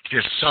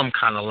 there's some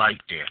kind of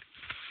light there.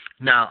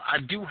 Now, I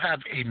do have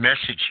a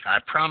message. I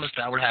promised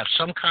I would have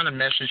some kind of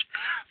message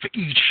for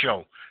each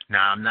show.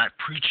 Now, I'm not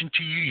preaching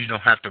to you. You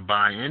don't have to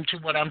buy into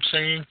what I'm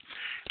saying.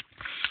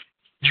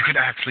 You can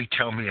actually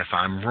tell me if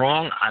I'm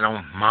wrong. I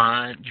don't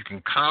mind. You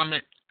can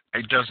comment.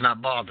 It does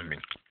not bother me.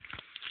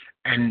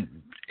 And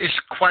it's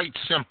quite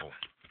simple.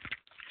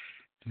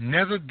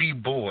 Never be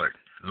bored.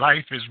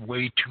 Life is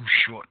way too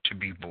short to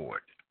be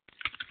bored.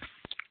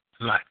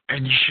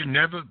 And you should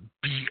never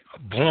be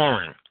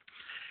boring.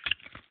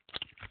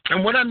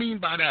 And what I mean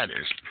by that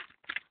is,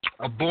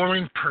 a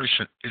boring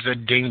person is a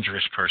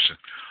dangerous person.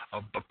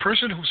 A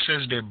person who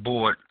says they're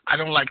bored, I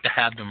don't like to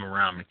have them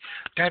around me.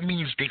 That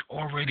means they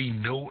already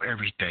know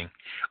everything,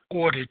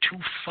 or they're too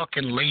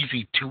fucking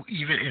lazy to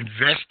even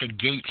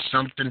investigate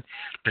something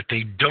that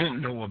they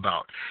don't know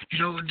about. You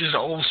know, there's an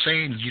old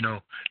saying, you know,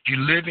 you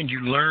live and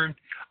you learn.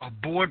 A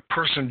bored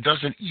person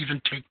doesn't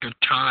even take the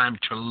time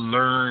to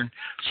learn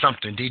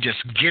something. They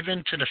just give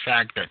in to the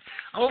fact that,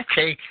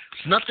 okay,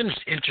 nothing's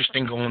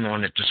interesting going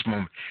on at this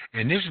moment.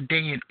 In this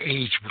day and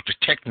age with the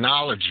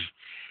technology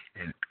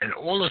and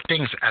all the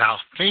things at our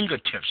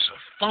fingertips,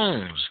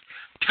 phones,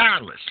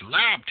 tablets,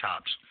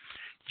 laptops,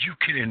 you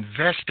can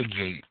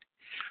investigate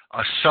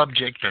a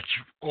subject that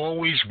you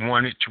always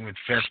wanted to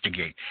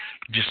investigate.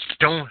 You just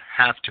don't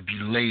have to be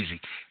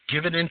lazy.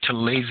 Giving into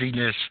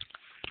laziness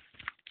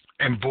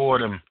and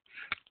boredom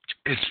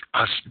is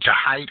the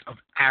height of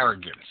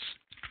arrogance.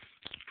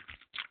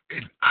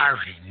 I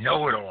already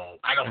know it all.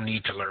 I don't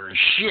need to learn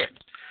shit.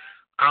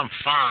 I'm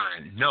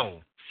fine.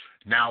 No.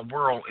 Now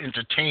world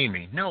entertain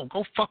me. No,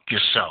 go fuck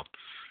yourself.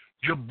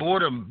 Your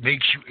boredom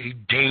makes you a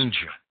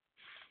danger.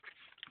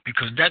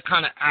 Because that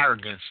kind of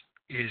arrogance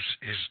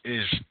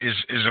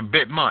is a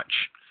bit much.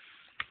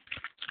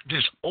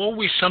 There's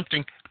always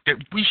something that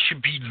we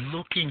should be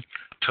looking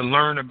to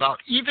learn about,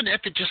 even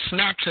if it just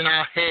snaps in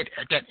our head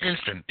at that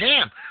instant.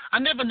 Damn, I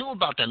never knew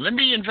about that. Let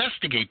me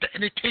investigate that.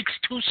 And it takes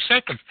 2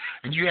 seconds,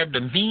 and you have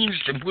the means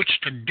in which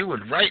to do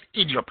it right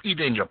in your,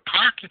 either in your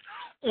pocket,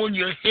 on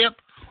your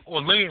hip,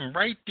 or laying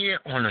right there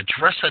on a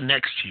dresser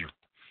next to you.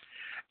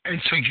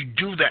 And so you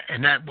do that,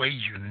 and that way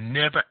you're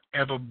never,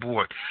 ever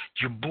bored.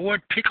 You're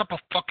bored, pick up a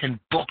fucking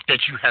book that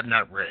you have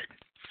not read.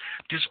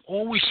 There's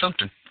always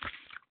something.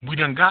 We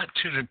done got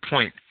to the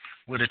point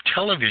where the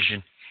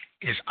television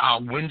is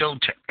our window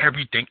to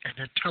everything, and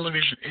the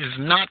television is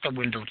not the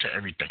window to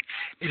everything.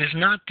 It is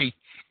not the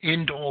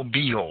end-all,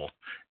 be-all.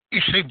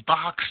 It's a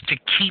box to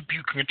keep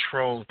you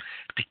controlled,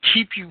 to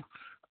keep you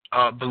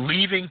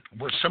believing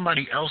what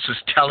somebody else is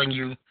telling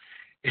you.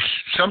 It's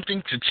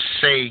something to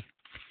say,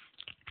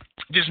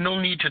 there's no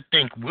need to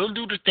think. We'll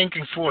do the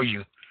thinking for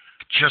you.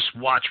 Just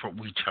watch what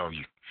we tell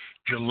you.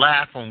 You'll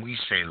laugh when we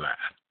say laugh.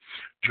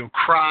 You'll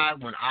cry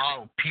when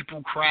our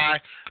people cry.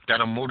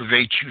 That'll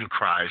motivate you to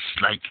cry.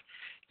 It's like,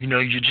 you know,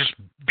 you're just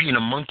being a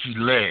monkey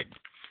led.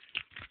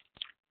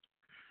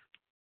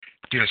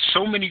 There's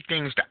so many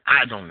things that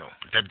I don't know,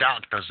 that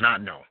Doc does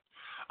not know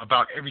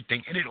about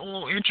everything, and it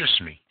all interests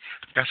me.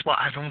 That's why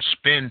I don't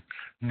spend,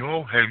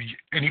 nor have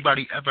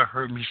anybody ever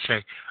heard me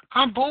say,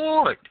 I'm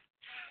bored.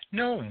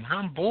 No, when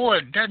I'm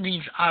bored, that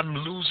means I'm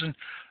losing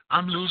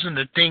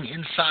the thing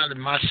inside of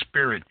my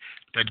spirit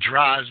that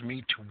drives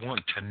me to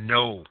want to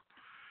know.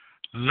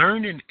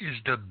 Learning is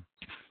the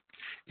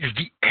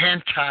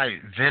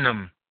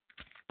anti-venom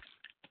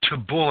to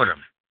boredom.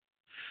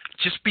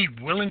 Just be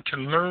willing to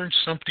learn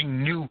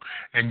something new,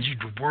 and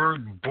the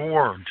word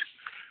bored,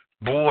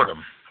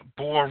 boredom,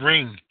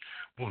 boring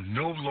will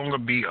no longer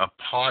be a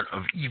part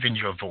of even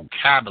your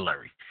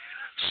vocabulary.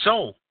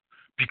 So,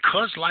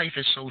 because life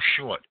is so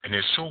short and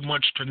there's so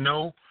much to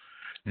know,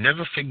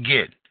 never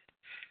forget,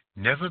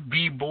 never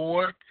be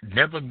bored,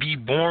 never be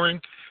boring,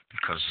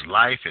 because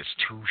life is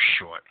too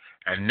short.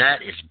 And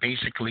that is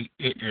basically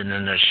it in a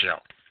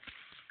nutshell.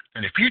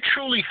 And if you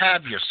truly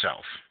have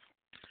yourself,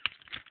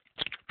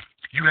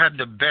 you have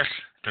the best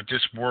that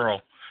this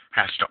world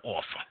has to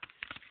offer.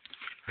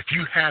 If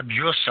you have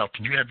yourself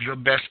and you have your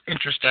best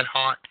interest at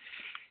heart,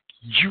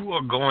 you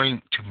are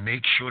going to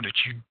make sure that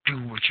you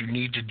do what you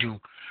need to do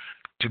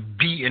to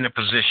be in a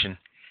position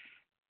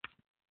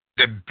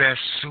that best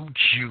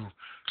suits you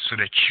so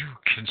that you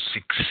can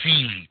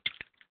succeed.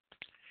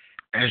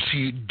 And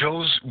see,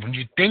 when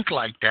you think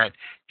like that,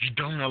 you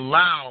don't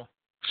allow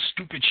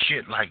stupid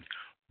shit like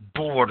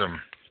boredom,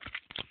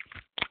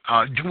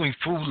 doing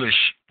foolish,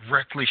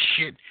 reckless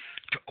shit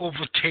to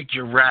overtake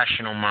your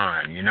rational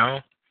mind, you know?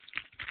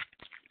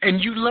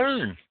 And you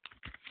learn.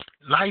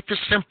 Life is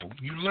simple.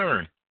 You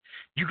learn.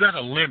 You got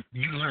a limp.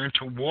 You learn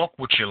to walk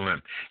with your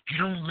limp. You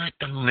don't let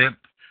the limp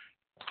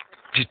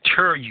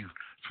deter you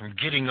from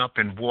getting up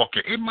and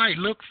walking. It might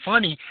look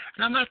funny,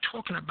 and I'm not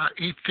talking about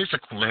a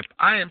physical limp.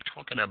 I am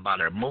talking about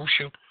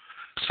emotional,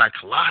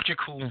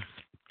 psychological.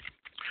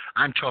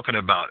 I'm talking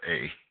about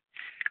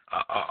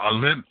a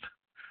limp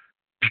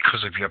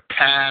because of your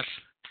past.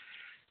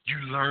 You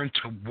learn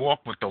to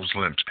walk with those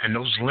limps, and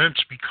those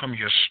limps become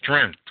your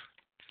strength.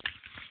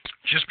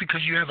 Just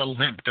because you have a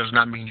limp does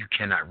not mean you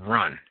cannot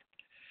run.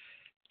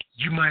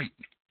 You might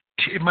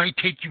it might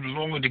take you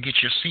longer to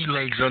get your sea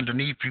legs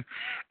underneath you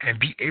and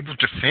be able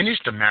to finish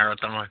the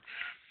marathon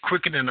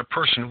quicker than a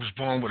person who was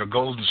born with a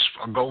gold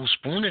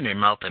spoon in their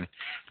mouth, and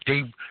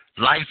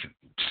life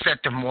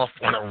set them off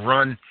on a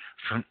run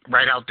from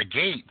right out the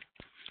gate.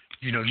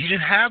 You didn't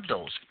have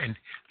those, and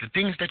the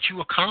things that you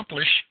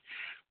accomplish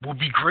will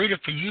be greater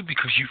for you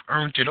because you've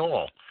earned it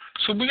all.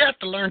 So we have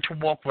to learn to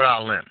walk with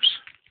our limbs.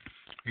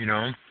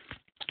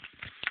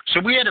 So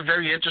we had a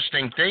very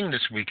interesting thing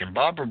this week, and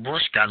Barbara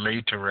Bush got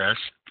laid to rest.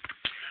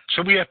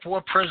 So we had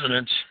 4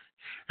 presidents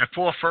and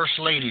 4 first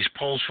ladies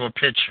posed for a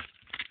picture.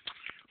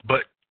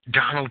 But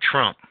Donald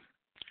Trump,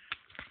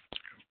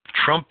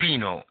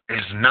 Trumpino,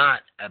 is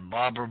not at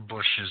Barbara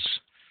Bush's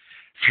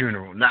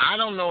funeral. Now, I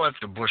don't know if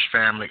the Bush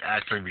family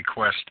actually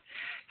requested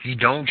he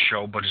don't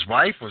show, but his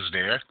wife was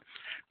there,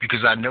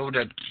 because I know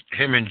that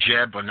him and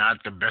Jeb are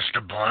not the best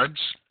of buds.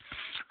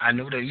 I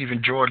know that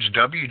even George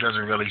W.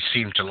 doesn't really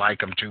seem to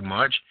like him too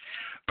much.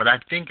 But I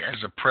think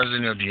as a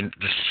president of the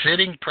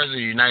sitting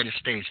president of the United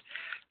States,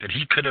 that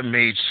he could have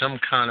made some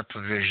kind of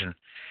provision,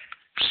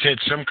 said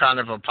some kind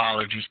of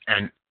apologies,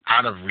 and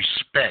out of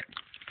respect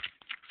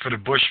for the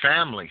Bush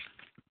family,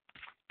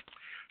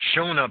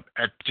 shown up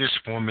at this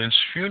woman's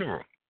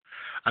funeral.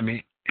 I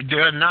mean,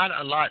 there are not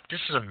a lot. This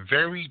is a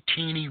very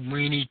teeny,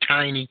 weeny,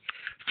 tiny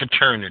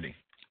fraternity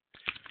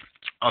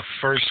of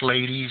first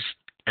ladies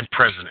and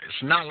presidents.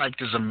 It's not like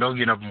there's a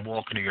million of them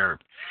walking the earth.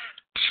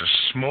 It's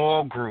a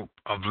small group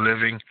of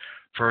living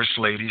first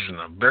ladies and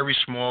a very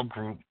small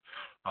group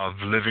of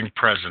living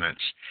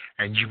presidents.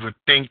 And you would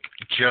think,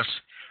 just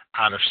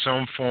out of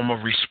some form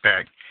of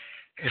respect,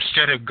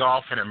 instead of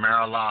golfing at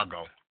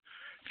Mar-a-Lago,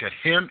 that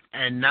him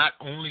and not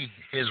only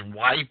his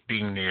wife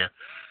being there,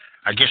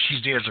 I guess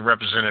she's there as a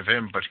representative of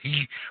him, but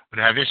he would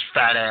have his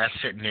fat ass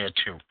sitting there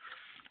too.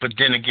 But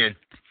then again,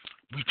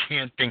 we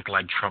can't think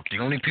like Trump. The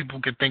only people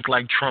who can think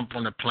like Trump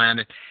on the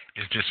planet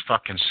is this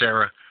fucking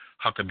Sarah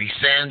Huckabee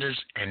Sanders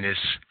and this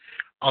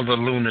other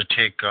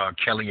lunatic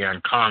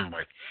Kellyanne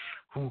Conway,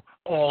 who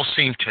all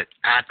seem to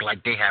act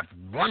like they have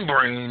one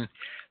brain,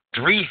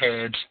 3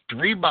 heads,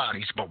 3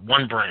 bodies, but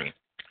one brain.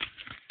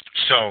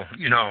 So,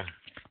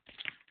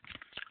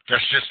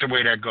 that's just the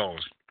way that goes.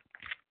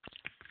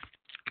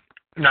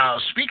 Now,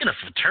 speaking of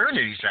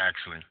fraternities,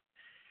 actually,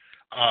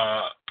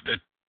 the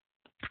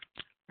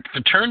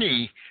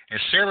fraternity at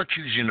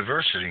Syracuse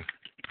University,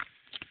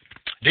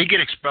 they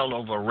get expelled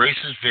over a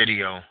racist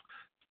video.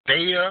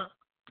 Thea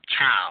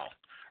Chow,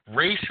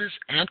 racist,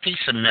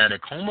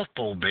 anti-Semitic,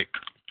 homophobic,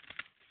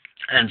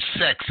 and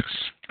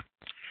sexist.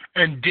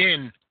 And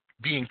then,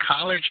 being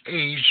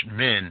college-aged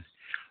men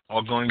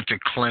are going to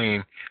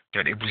claim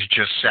that it was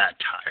just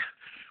satire.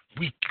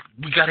 We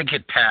got to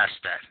get past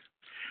that.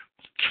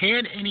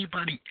 Can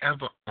anybody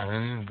ever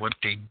own what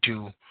they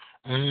do,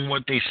 own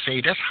what they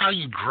say? That's how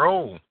you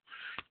grow.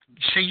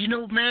 Say,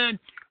 man,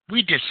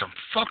 we did some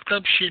fucked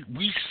up shit.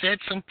 We said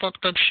some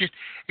fucked up shit.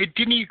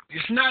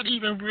 It's not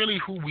even really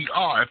who we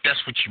are, if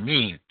that's what you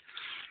mean.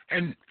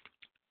 And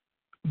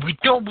we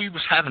thought we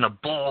was having a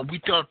ball.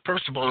 We thought,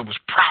 first of all, it was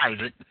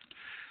private.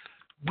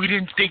 We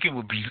didn't think it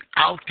would be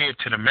out there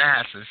to the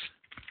masses.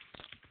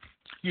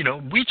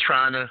 We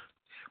trying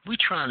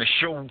to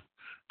show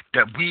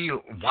that we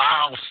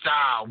wild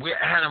style, we're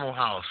Animal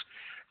House.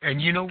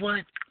 And you know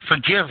what?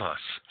 Forgive us.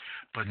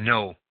 But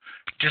no,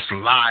 just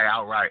lie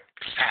outright,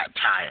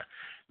 satire.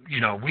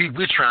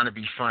 We're trying to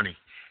be funny.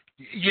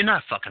 You're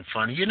not fucking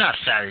funny. You're not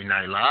Saturday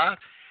Night Live.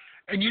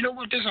 And you know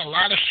what? There's a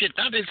lot of shit.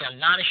 That is a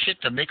lot of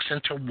shit to mix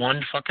into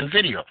one fucking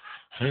video.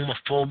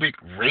 Homophobic,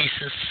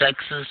 racist,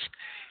 sexist,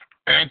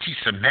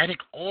 anti-Semitic,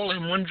 all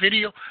in one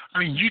video. I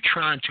mean, you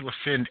trying to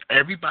offend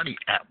everybody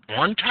at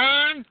one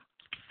time?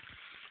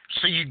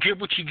 So you get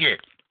what you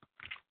get.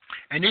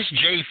 And this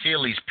Jay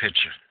Feely's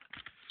picture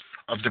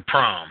of the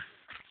prom,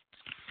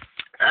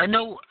 I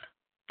know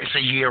it's a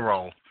year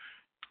old,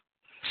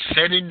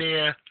 sitting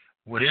there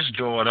with his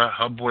daughter,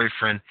 her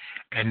boyfriend,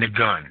 and the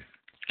gun.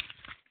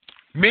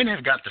 Men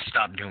have got to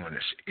stop doing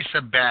this.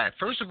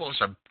 First of all,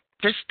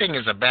 this thing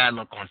is a bad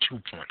look on 2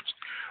 points.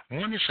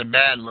 One, it's a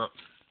bad look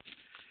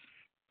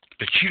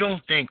that you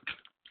don't think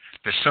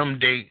that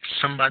someday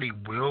somebody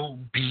will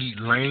be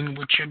laying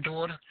with your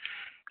daughter.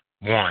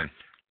 1.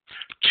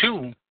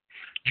 2,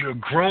 you're a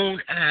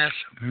grown-ass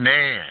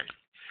man.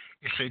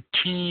 It's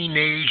a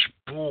teenage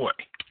boy.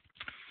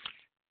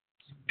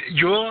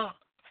 Your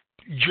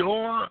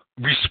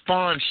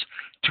response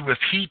to if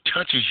he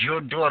touches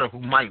your daughter who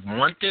might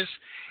want this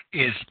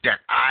is that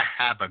I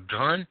have a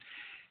gun.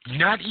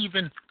 Not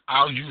even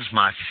I'll use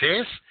my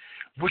fist,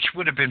 which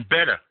would have been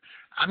better.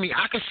 I mean,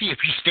 I can see if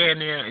you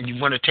stand there and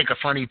you want to take a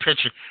funny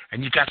picture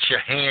and you got your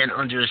hand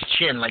under his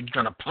chin like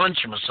you're going to punch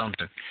him or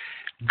something.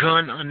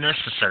 Gun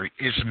unnecessary.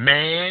 Is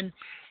man,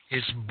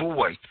 is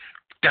boy.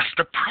 That's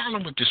the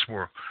problem with this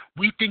world.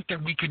 We think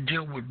that we could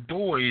deal with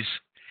boys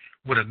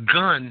with a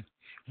gun.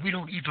 We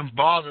don't even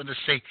bother to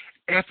say,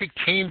 if it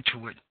came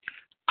to it,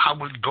 I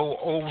would go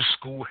old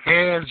school,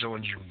 hands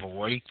on you,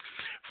 boy.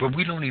 But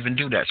we don't even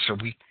do that. So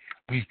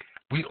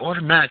we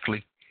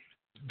automatically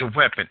the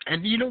weapon.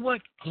 And you know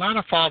what? A lot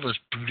of fathers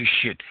do this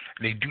shit.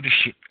 And they do this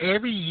shit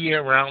every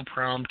year around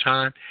prom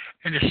time.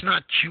 And it's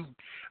not cute.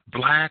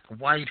 Black,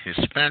 white,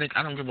 Hispanic,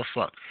 I don't give a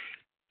fuck.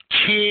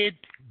 Kid,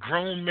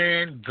 grown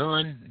man,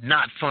 gun,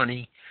 not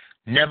funny,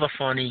 never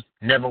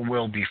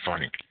will be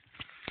funny.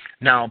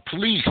 Now,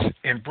 police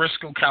in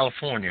Briscoe,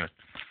 California,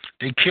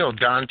 they killed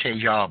Dante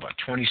Yaba,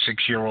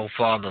 26-year-old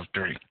father of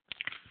 3.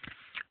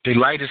 They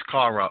light his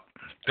car up,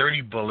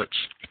 30 bullets,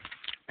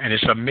 and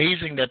it's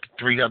amazing that the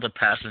 3 other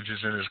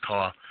passengers in his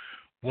car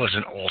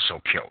wasn't also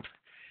killed.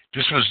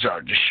 This was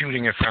the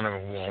shooting in front of a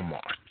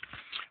Walmart.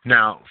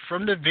 Now,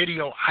 from the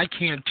video, I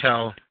can't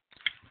tell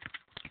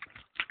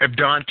if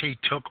Dante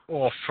took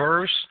off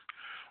first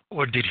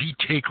or did he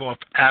take off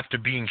after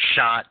being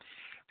shot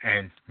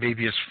and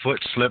maybe his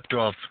foot slipped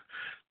off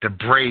the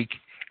brake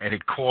and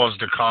it caused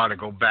the car to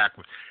go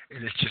backward.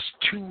 It is just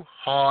too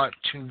hard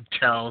to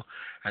tell,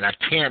 and I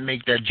can't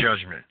make that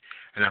judgment.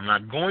 And I'm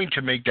not going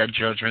to make that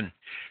judgment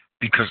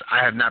because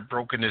I have not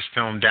broken this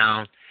film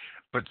down.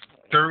 But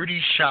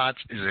 30 shots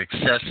is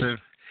excessive,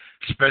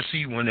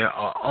 especially when there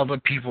are other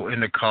people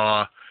in the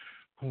car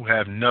who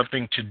have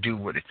nothing to do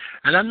with it.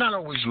 And I'm not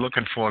always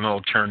looking for an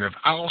alternative.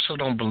 I also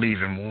don't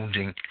believe in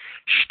wounding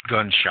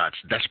gunshots.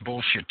 That's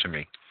bullshit to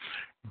me.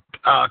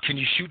 Can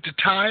you shoot the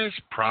tires?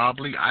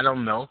 Probably. I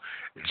don't know.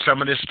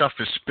 Some of this stuff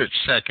is split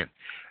second.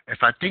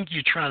 If I think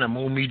you're trying to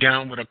mow me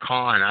down with a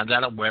car and I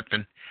got a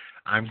weapon,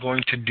 I'm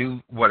going to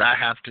do what I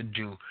have to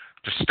do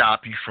to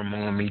stop you from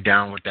mowing me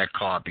down with that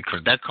car, because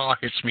that car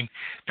hits me,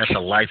 that's a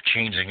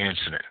life-changing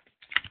incident.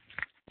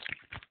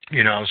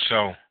 You know,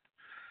 so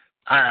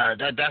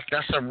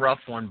that's a rough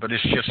one, but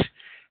it's just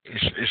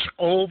it's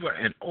over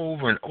and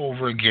over and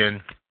over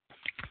again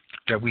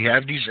that we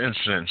have these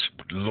incidents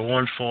with law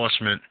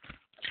enforcement,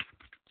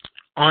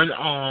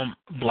 unarmed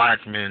black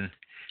men,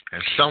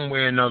 and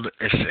somewhere or another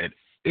it's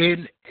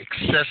an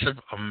excessive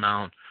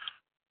amount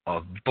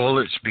of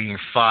bullets being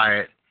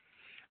fired.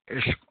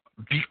 It's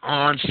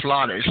beyond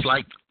slaughter. It's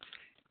like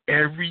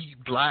every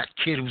black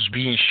kid who's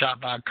being shot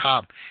by a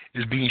cop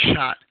is being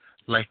shot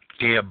like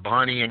they're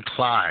Bonnie and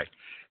Clyde.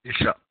 It's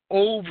an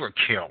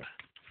overkill.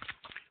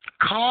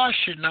 Cars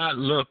should not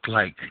look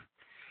like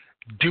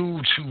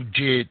dudes who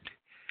did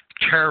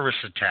terrorist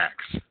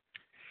attacks.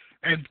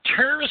 And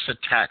terrorist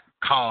attack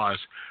cars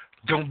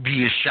don't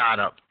be as shot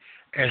up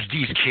as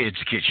these kids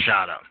get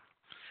shot up.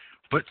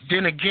 But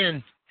then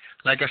again,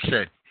 like I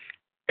said,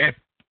 if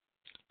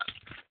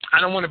I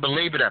don't want to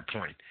belabor that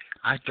point.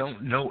 I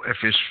don't know if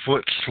his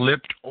foot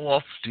slipped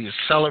off the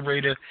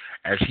accelerator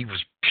as he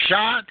was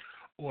shot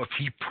or if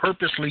he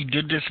purposely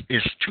did this.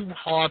 It's too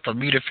hard for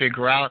me to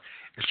figure out.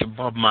 It's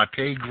above my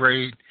pay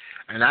grade,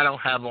 and I don't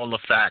have all the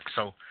facts.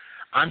 So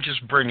I'm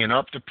just bringing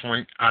up the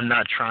point. I'm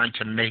not trying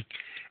to make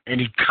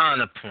any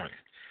kind of point.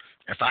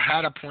 If I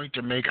had a point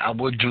to make, I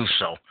would do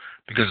so,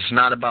 because it's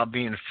not about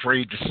being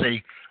afraid to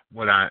say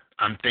what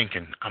I'm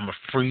thinking. I'm a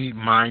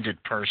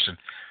free-minded person.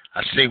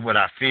 I say what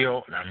I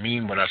feel, and I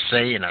mean what I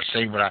say, and I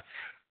say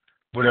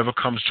whatever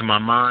comes to my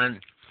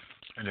mind.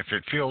 And if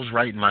it feels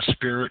right in my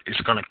spirit,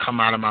 it's going to come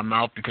out of my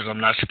mouth because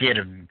I'm not scared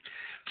of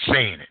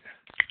saying it.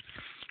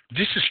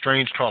 This is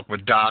Strange Talk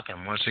with Doc,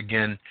 and once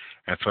again,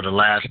 and for the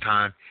last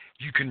time,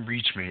 you can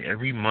reach me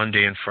every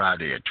Monday and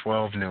Friday at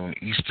 12 noon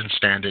Eastern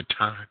Standard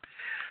Time,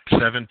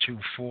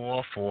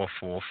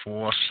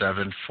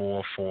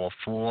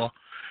 724-444-7444.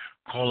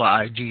 Caller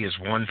ID is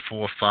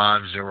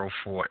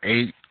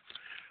 145048.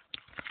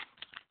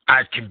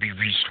 I can be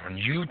reached on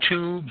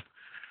YouTube,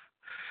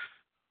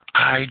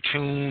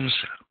 iTunes,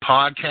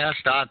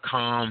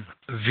 podcast.com,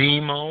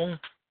 Vimeo.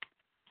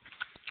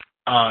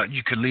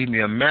 You could leave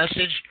me a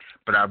message,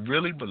 but I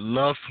really would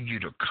love for you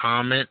to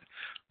comment,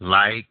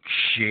 like,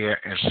 share,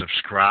 and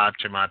subscribe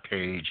to my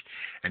page.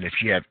 And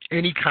if you have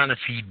any kind of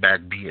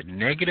feedback, be it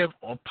negative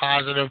or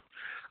positive,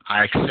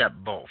 I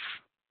accept both.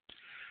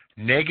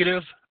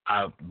 Negative,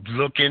 I'll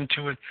look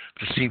into it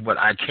to see what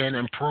I can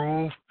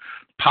improve.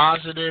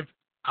 Positive,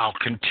 I'll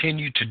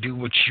continue to do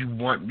what you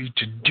want me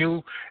to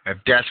do, if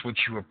that's what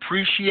you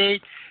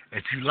appreciate.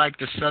 If you like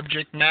the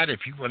subject matter,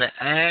 if you want to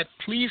add,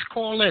 please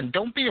call in.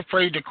 Don't be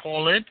afraid to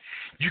call in.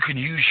 You can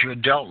use your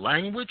adult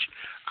language.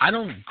 I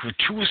don't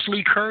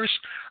gratuitously curse.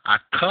 I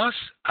cuss.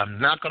 I'm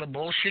not going to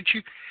bullshit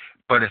you.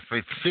 But if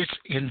it fits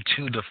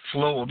into the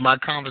flow of my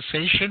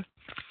conversation,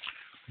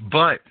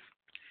 but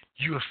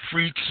you are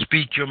free to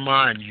speak your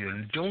mind.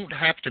 You don't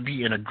have to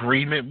be in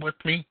agreement with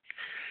me.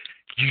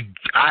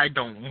 I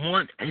don't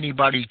want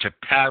anybody to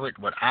parrot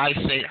what I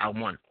say. I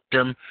want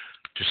them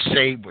to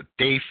say what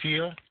they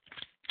feel.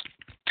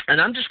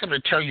 And I'm just going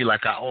to tell you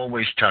like I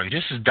always tell you.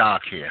 This is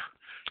Doc here,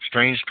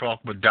 Strange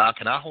Talk with Doc,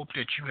 and I hope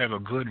that you have a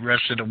good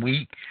rest of the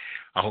week.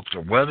 I hope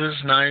the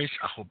weather's nice.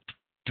 I hope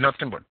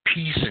nothing but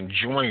peace and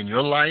joy in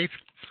your life.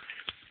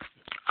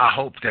 I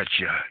hope that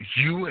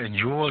you and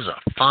yours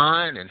are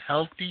fine and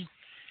healthy,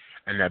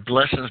 and that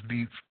blessings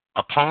be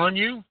upon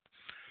you.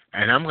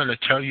 And I'm going to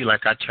tell you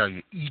like I tell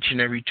you each and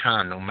every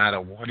time, no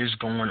matter what is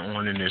going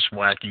on in this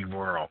wacky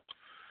world.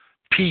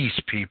 Peace,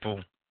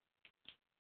 people.